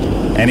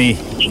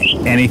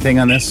 Anything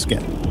on this?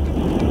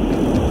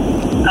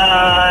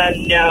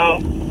 No.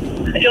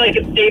 I feel like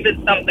it's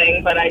David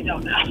something, but I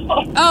don't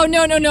know. Oh,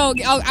 no.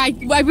 Oh,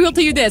 I will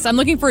tell you this. I'm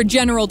looking for a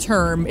general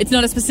term. It's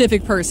not a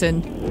specific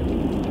person.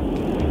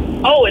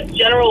 Oh, it's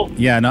general.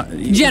 Yeah,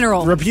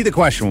 general. Repeat the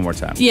question one more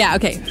time. Yeah,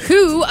 okay.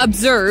 Who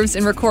observes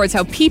and records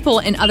how people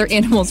and other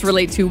animals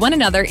relate to one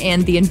another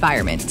and the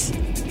environment?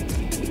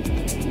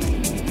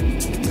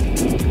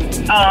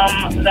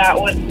 That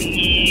would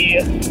be...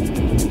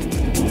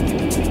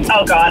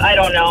 Oh, God, I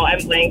don't know. I'm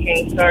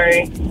blanking.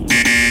 Sorry.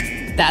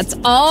 That's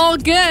all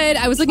good.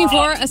 I was looking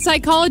for a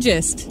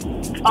psychologist.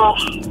 Oh,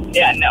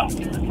 yeah, no.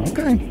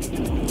 Okay.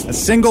 A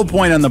single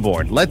point on the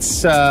board.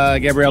 Let's,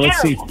 Gabrielle, let's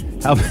see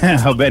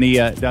how Benny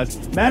does.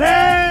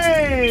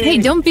 Benny! Hey,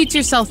 don't beat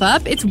yourself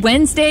up. It's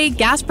Wednesday.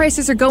 Gas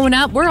prices are going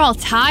up. We're all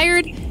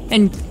tired.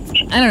 And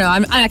I don't know.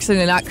 I'm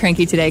actually not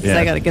cranky today because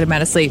I got a good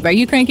amount of sleep. Are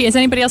you cranky? Is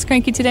anybody else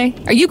cranky today?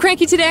 Are you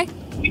cranky today?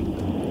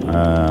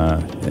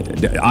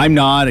 I'm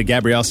not.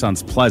 Gabrielle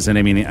sounds pleasant.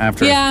 I mean,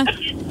 after... Yeah.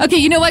 Okay,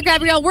 you know what,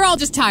 Gabrielle? We're all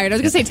just tired. I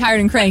was going to say tired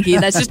and cranky.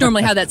 That's just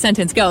normally how that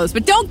sentence goes.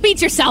 But don't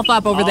beat yourself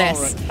up over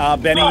this. Right.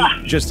 Benny,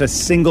 just a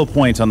single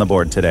point on the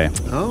board today.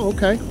 Oh,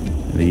 okay.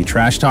 The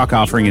Trash Talk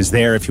offering is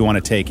there if you want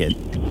to take it.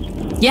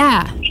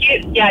 Yeah.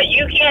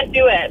 You can't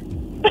do it.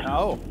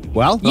 Oh.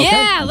 Well, okay.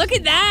 Yeah, look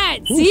at that.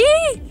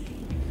 Ooh.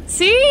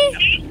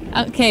 See?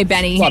 Okay,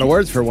 Benny. A lot of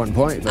words for 1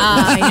 point.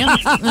 I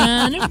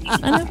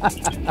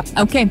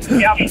know. Okay,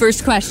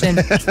 first question.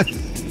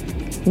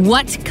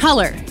 What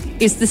color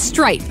is the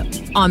stripe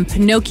on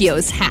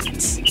Pinocchio's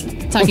hat?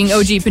 Talking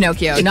OG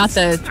Pinocchio, not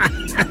the...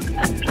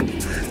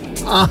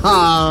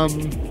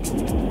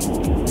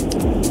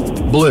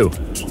 Blue.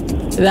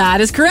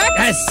 That is correct.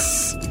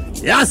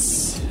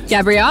 Yes.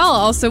 Gabrielle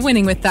also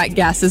winning with that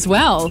guess as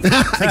well.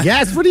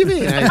 Guess? What do you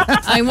mean?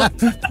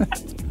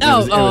 Okay,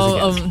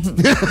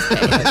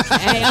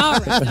 all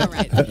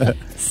right.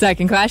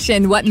 Second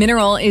question. What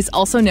mineral is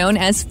also known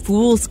as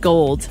fool's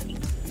gold?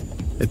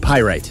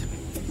 Pyrite.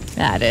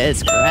 That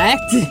is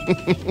correct.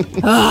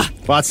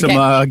 Bought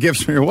some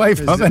gifts for your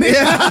wife. How many?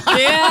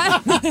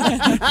 Yeah.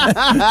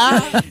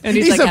 And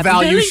He's like, a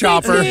value "Happy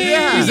shopper.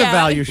 Valentine's Day." He's a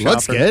value shopper.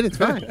 Looks good. It's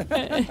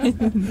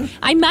fine.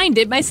 I mind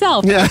it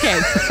myself. Yeah. Okay.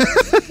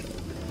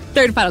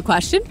 Third and final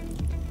question.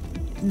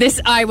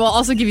 This, I will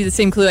also give you the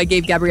same clue I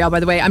gave Gabrielle,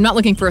 by the way. I'm not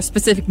looking for a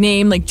specific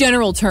name, like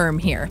general term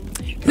here.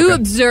 Who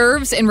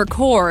observes and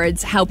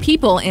records how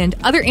people and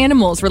other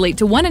animals relate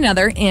to one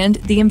another and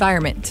the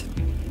environment?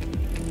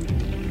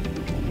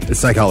 The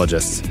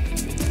psychologists.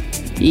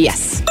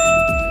 Yes.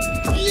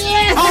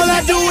 Yeah. All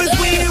I do is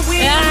win.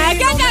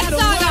 Get that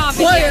song off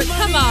of here.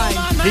 Come on.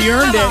 He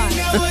earned it.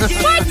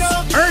 What?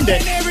 Earned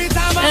it. Every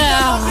time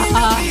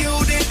I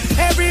building,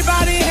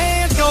 everybody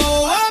hands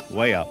go up.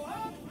 Way up.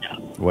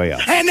 Way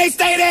up. And they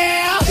stay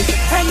there.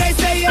 And they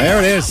say, There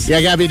it is.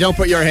 Yeah, Gabby, don't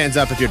put your hands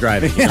up if you're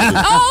driving.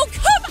 Oh,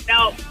 come on.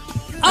 No.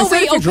 Oh, said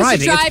wait. if you're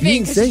driving, it's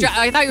being 'cause safe.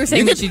 I thought you were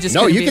saying that she just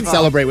No, couldn't you be can involved.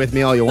 celebrate with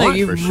me all you Like, want,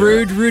 you for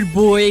sure. rude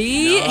boy.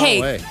 No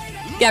Hey, way.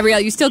 Gabrielle,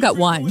 you still got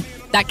one.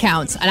 That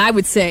counts. And I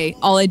would say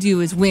all I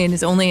do is win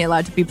is only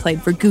allowed to be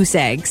played for goose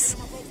eggs.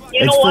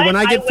 You It's know for what? when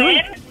I get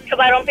win because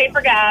I don't pay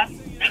for gas.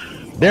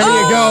 There you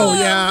go. Oh,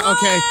 Yeah,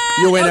 okay.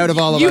 You win out of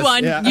all of You us.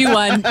 won. Yeah. You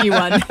won. You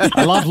won.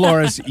 I love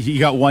Laura's. You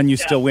got one, you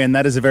still win.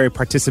 That is a very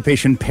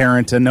participation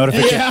parent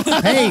notification.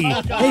 Hey,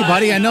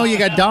 buddy, I know you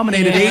got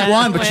dominated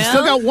 8-1, but you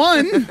still got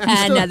one.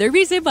 Another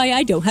reason why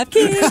I don't have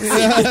kids.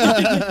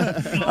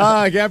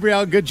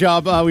 Gabrielle, good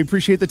job. We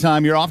appreciate the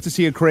time. You're off to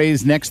see a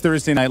craze next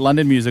Thursday night,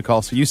 London Music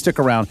Hall, so you stick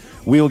around.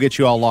 We will get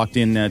you all locked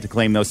in to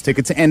claim those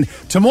tickets. And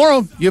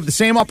tomorrow, you have the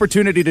same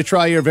opportunity to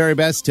try your very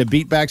best to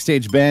beat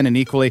Backstage Ben and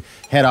equally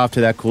head off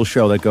to that cool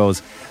show that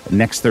goes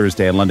next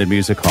Thursday at London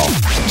Music Hall.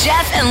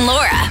 Jeff and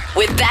Laura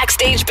with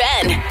Backstage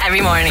Ben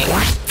every morning.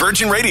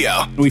 Virgin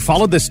Radio. We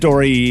followed this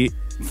story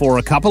for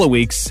a couple of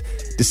weeks.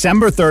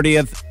 December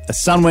 30th, a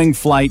Sunwing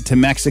flight to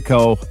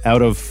Mexico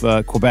out of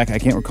Quebec. I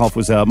can't recall if it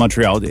was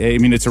Montreal. I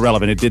mean, it's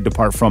irrelevant. It did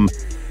depart from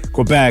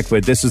Quebec,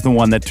 but this is the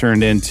one that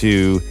turned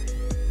into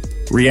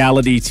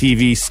reality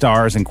TV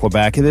stars in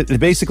Quebec.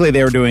 Basically,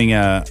 they were doing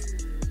a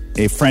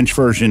French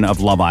version of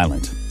Love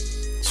Island.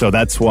 So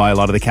that's why a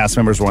lot of the cast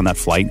members were on that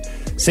flight.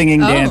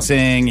 Singing,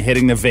 dancing,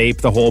 hitting the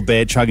vape, the whole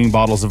bit, chugging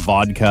bottles of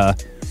vodka.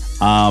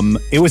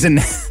 It was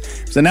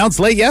announced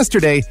late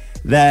yesterday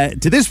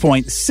that, to this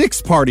point,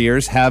 6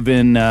 partiers have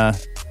been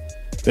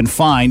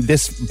fined.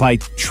 This by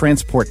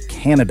Transport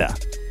Canada.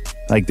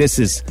 Like, this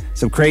is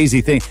some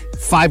crazy thing.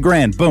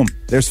 $5,000, boom,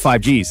 there's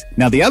 5 Gs.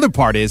 Now, the other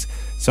part is,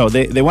 so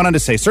they went on to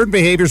say, certain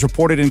behaviors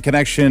reported in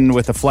connection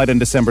with the flight on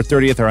December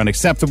 30th are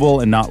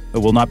unacceptable and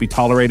will not be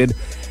tolerated.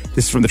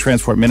 This is from the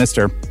Transport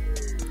Minister.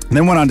 And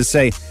then went on to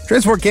say,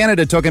 Transport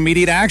Canada took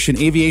immediate action.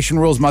 Aviation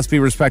rules must be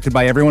respected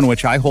by everyone,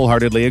 which I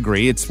wholeheartedly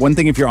agree. It's one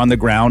thing if you're on the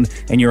ground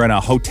and you're in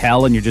a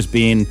hotel and you're just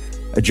being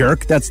a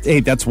jerk.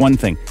 That's one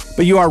thing.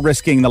 But you are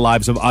risking the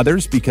lives of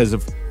others because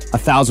of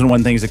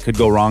 1,001 things that could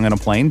go wrong on a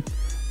plane.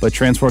 But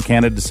Transport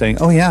Canada is saying,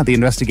 oh yeah, the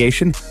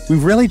investigation,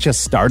 we've really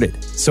just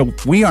started. So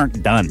we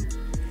aren't done.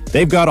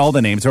 They've got all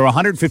the names. There were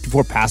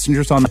 154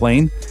 passengers on the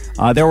plane.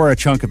 There were a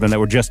chunk of them that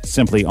were just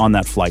simply on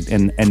that flight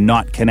and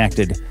not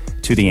connected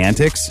to the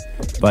antics.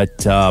 But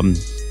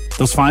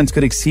those fines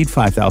could exceed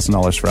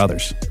 $5,000 for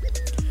others.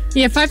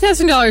 Yeah,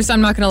 $5,000,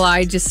 I'm not going to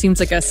lie, just seems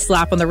like a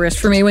slap on the wrist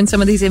for me when some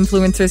of these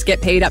influencers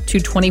get paid up to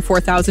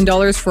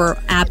 $24,000 for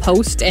a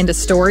post and a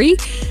story.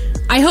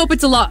 I hope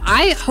it's a lot.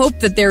 I hope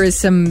that there is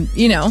some,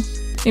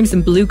 maybe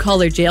some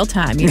blue-collar jail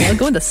time,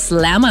 go into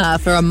slammer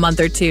for a month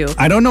or two.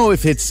 I don't know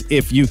if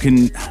you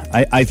can...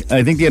 I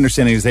think the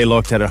understanding is they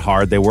looked at it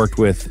hard. They worked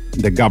with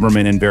the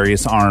government in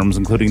various arms,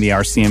 including the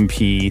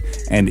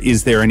RCMP, and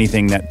is there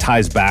anything that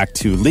ties back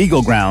to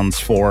legal grounds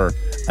for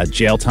a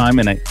jail time?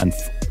 And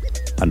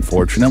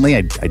unfortunately,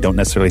 I don't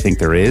necessarily think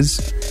there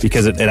is,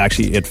 because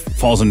it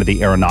falls under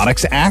the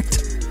Aeronautics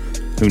Act.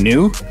 Who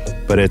knew?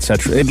 But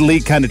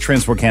kind of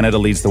Transport Canada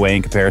leads the way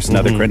in comparison to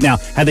other... Now,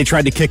 had they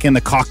tried to kick in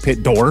the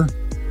cockpit door...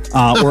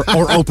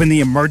 or open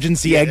the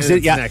emergency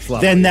exit. Yeah, next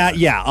level, then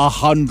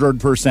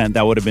 100%.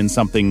 That would have been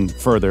something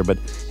further. But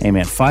hey,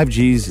 man, 5 Gs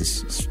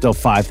is still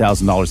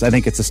 $5,000. I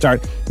think it's a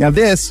start. Now,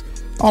 this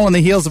all on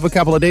the heels of a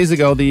couple of days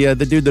ago. The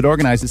dude that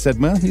organized it said,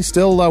 well, he's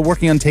still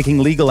working on taking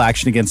legal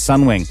action against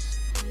Sunwing.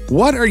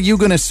 What are you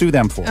going to sue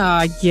them for?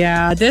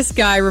 Yeah, this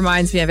guy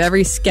reminds me of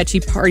every sketchy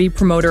party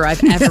promoter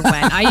I've ever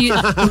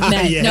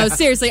met. No,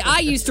 seriously, I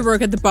used to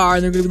work at the bar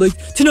and they're going to be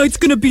like, tonight's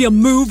going to be a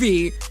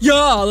movie.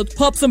 Yeah, let's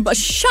pop some...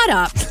 Shut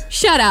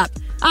up.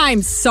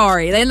 I'm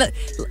sorry.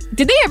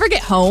 Did they ever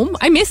get home?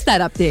 I missed that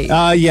update.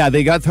 Yeah,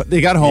 they got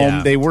home.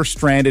 Yeah. They were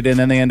stranded, and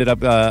then they ended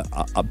up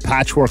a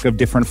patchwork of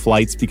different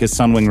flights because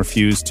Sunwing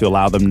refused to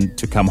allow them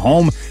to come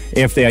home.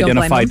 If they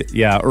identified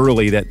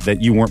early that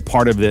you weren't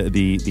part of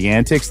the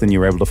antics, then you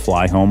were able to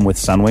fly home with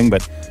Sunwing.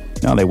 But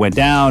No, they went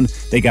down,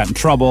 they got in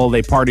trouble,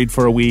 they partied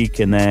for a week,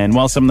 and then,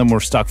 well, some of them were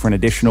stuck for an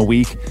additional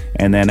week,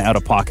 and then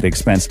out-of-pocket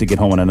expense to get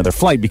home on another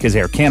flight because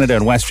Air Canada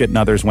and WestJet and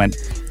others went,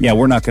 yeah,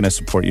 we're not going to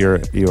support your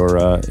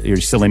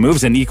silly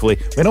moves, and equally,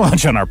 we don't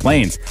want you on our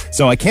planes.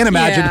 So I can't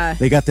imagine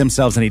they got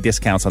themselves any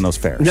discounts on those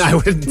fares. No, I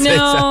wouldn't say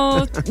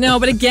so. No,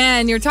 but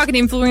again, you're talking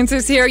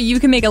influencers here. You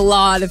can make a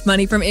lot of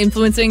money from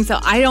influencing, so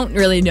I don't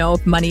really know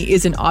if money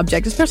is an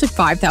object, especially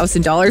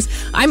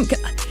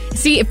 $5,000.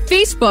 See, if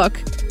Facebook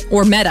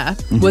or Meta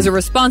was a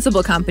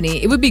responsible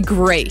company, it would be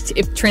great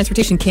if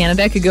Transportation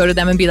Canada could go to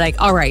them and be like,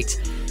 all right,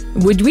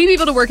 would we be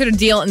able to work out a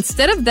deal?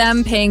 Instead of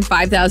them paying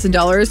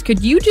 $5,000,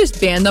 could you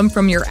just ban them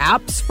from your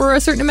apps for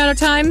a certain amount of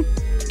time?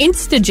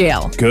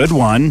 Insta-jail. Good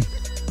one.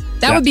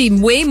 That would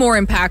be way more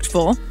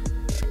impactful.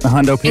 A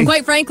hundo P. And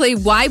quite frankly,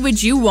 why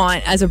would you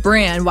want, as a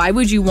brand, why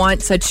would you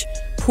want such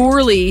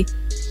poorly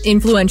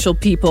influential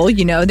people,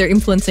 they're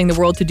influencing the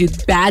world to do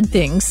bad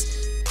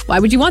things. Why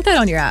would you want that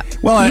on your app?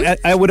 Well,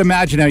 I would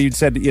imagine how you'd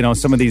said,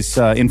 some of these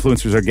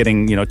influencers are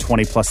getting,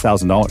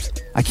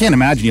 $20,000+. I can't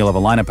imagine you'll have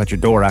a lineup at your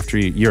door after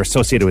you're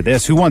associated with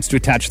this. Who wants to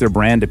attach their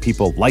brand to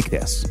people like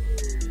this?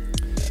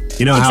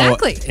 You know how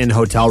in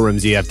hotel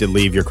rooms you have to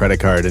leave your credit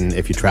card, and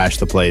if you trash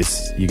the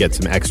place, you get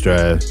some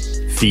extra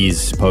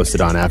fees posted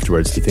on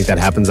afterwards. Do you think that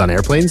happens on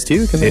airplanes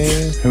too? Can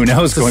they, who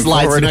knows? Going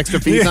slide forward. Some extra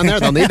fees on there.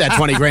 They'll need that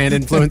 $20,000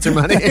 influencer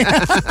money.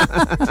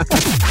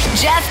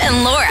 Jeff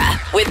and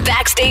Laura with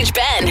Backstage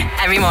Ben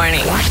every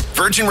morning.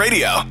 Virgin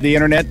Radio. The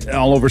internet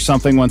all over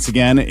something once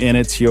again, and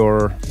it's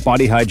your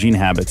body hygiene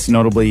habits,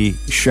 notably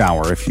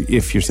shower.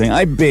 If you're saying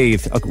I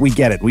bathe, we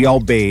get it. We all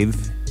bathe.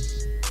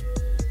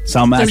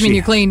 Some doesn't actually mean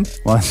you're clean.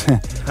 Well,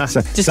 just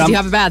because you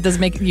have a bath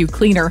doesn't make you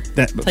cleaner.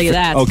 I'll tell you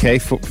that. Okay,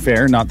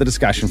 fair. Not the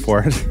discussion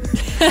for it.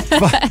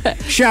 But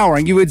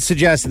showering, you would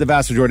suggest to the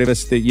vast majority of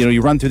us that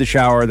you run through the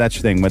shower. That's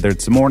your thing. Whether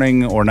it's the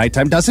morning or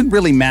nighttime, doesn't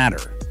really matter.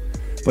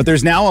 But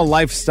there's now a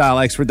lifestyle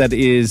expert that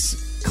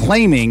is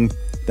claiming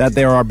that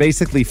there are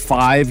basically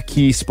 5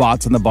 key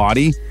spots in the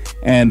body,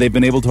 and they've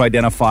been able to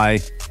identify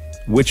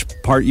which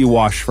part you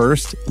wash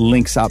first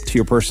links up to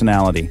your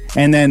personality.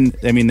 And then,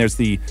 there's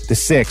the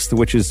 6th,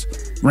 which is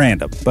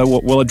random. But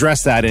we'll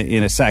address that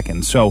in a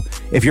second. So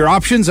if your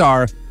options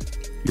are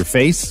your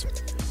face,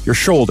 your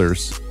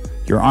shoulders,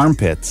 your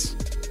armpits,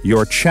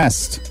 your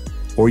chest,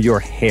 or your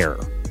hair.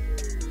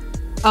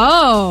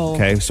 Oh.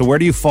 Okay, so where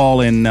do you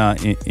fall in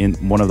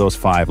one of those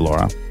 5,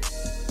 Laura?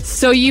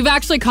 So you've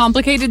actually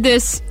complicated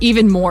this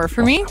even more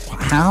for me.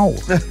 How?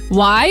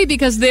 Why?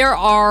 Because there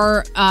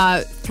are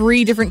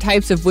 3 different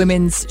types of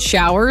women's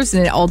showers,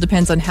 and it all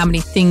depends on how many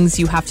things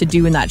you have to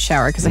do in that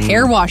shower, because a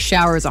hair wash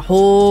shower is a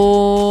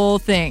whole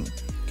thing.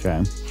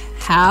 Okay.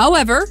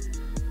 However,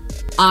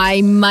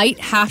 I might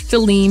have to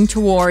lean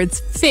towards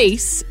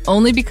face,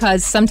 only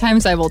because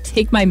sometimes I will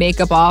take my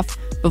makeup off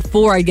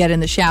before I get in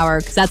the shower,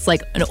 because that's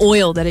like an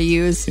oil that I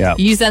use. Yeah.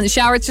 You use that in the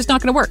shower, it's just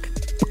not going to work.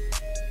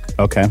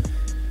 Okay.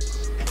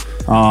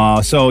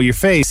 So your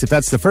face, if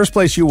that's the first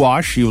place you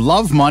wash, you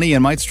love money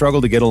and might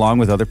struggle to get along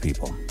with other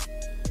people.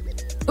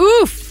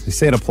 Oof. They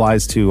say it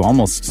applies to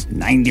almost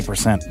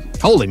 90%.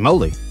 Holy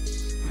moly.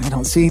 I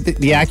don't see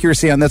the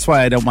accuracy on that's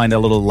why I don't mind a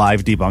little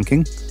live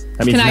debunking.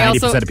 That means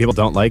 90% of people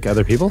don't like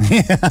other people?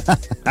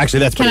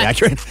 Actually, that's pretty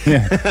accurate.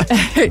 Yeah.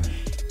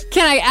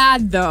 Can I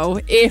add, though,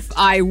 if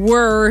I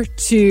were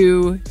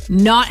to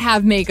not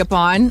have makeup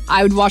on,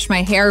 I would wash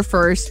my hair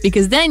first,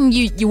 because then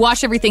you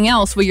wash everything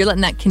else while you're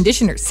letting that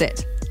conditioner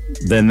sit.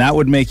 Then that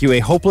would make you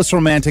a hopeless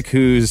romantic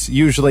who's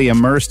usually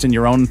immersed in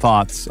your own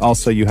thoughts.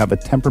 Also, you have a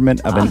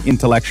temperament of an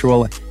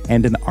intellectual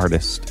and an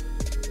artist.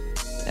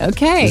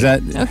 Okay. Is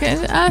that okay?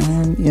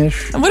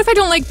 Ish. What if I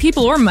don't like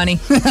people or money?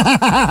 They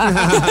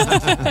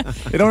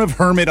don't have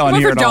hermit on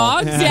here at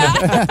dogs, all.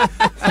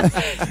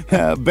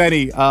 Yeah.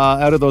 Benny,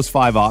 out of those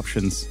 5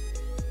 options,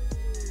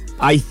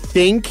 I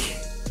think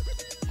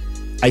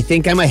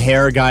I'm a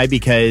hair guy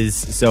because,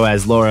 so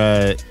as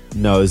Laura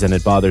knows and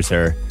it bothers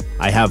her,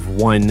 I have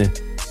one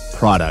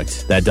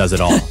product that does it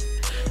all.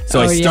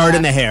 So I start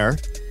in the hair,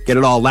 get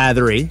it all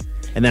lathery,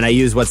 and then I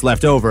use what's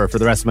left over for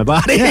the rest of my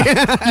body.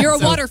 You're a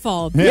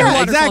waterfall. Yeah, You're a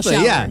waterfall exactly.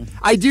 shower. Yeah,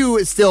 I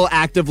do still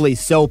actively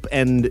soap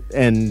and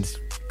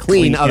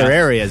clean other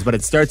areas, but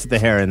it starts at the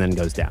hair and then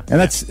goes down.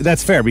 And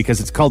that's fair because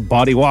it's called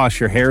body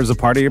wash. Your hair is a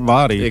part of your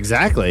body.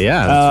 Exactly.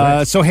 Yeah. That's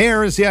right. So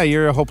hair is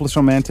you're a hopeless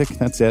romantic.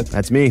 That's it.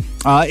 That's me.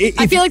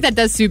 I feel like that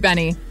does suit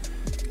Benny.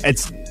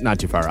 It's not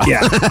too far off.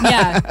 Yeah.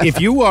 Yeah. If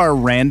you are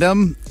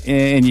random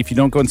and if you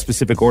don't go in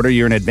specific order,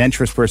 you're an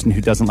adventurous person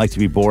who doesn't like to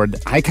be bored.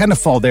 I kind of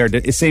fall there.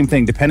 Same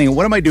thing, depending on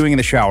what am I doing in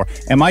the shower?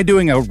 Am I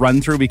doing a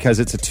run through because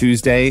it's a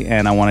Tuesday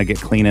and I want to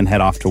get clean and head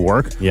off to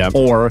work? Yeah.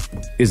 Or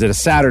is it a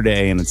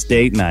Saturday and it's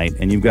date night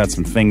and you've got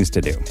some things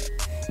to do?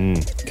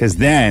 Because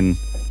then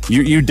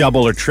you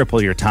double or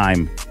triple your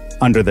time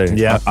under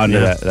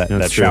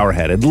that shower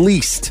head, at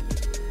least.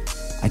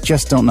 I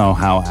just don't know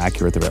how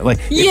accurate they're like.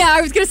 Yeah,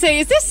 I was gonna say,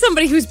 is this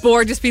somebody who's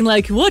bored, just being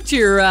like, "What's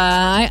your?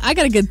 I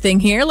got a good thing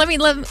here.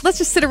 Let's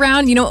just sit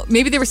around." You know,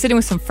 maybe they were sitting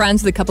with some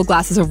friends with a couple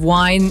glasses of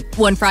wine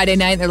one Friday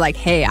night. And they're like,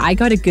 "Hey, I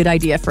got a good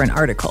idea for an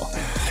article."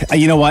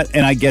 You know what?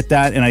 And I get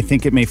that, and I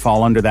think it may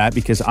fall under that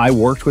because I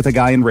worked with a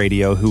guy in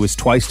radio who was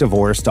twice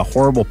divorced, a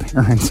horrible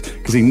parent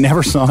because he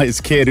never saw his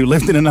kid who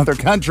lived in another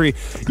country.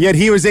 Yet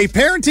he was a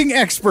parenting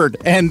expert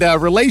and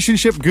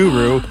relationship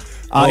guru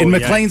in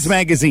Maclean's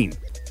magazine.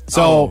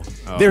 So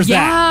there's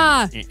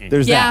that.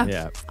 There's that.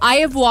 Yeah. I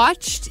have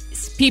watched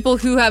people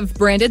who have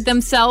branded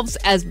themselves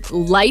as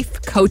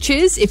life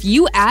coaches. If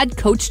you add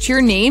coach to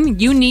your name,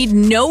 you need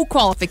no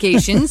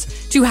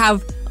qualifications to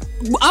have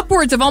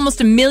upwards of almost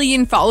 1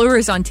 million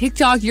followers on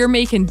TikTok. You're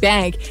making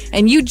bank,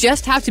 and you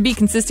just have to be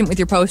consistent with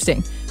your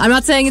posting. I'm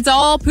not saying it's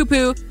all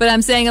poo-poo, but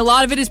I'm saying a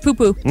lot of it is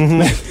poo-poo.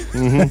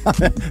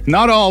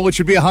 Not all, which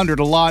would be 100,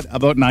 a lot,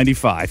 about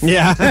 95.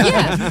 Yeah.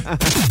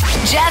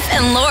 Jeff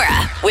and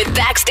Laura with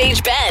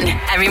Backstage Ben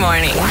every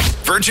morning.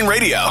 Virgin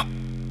Radio.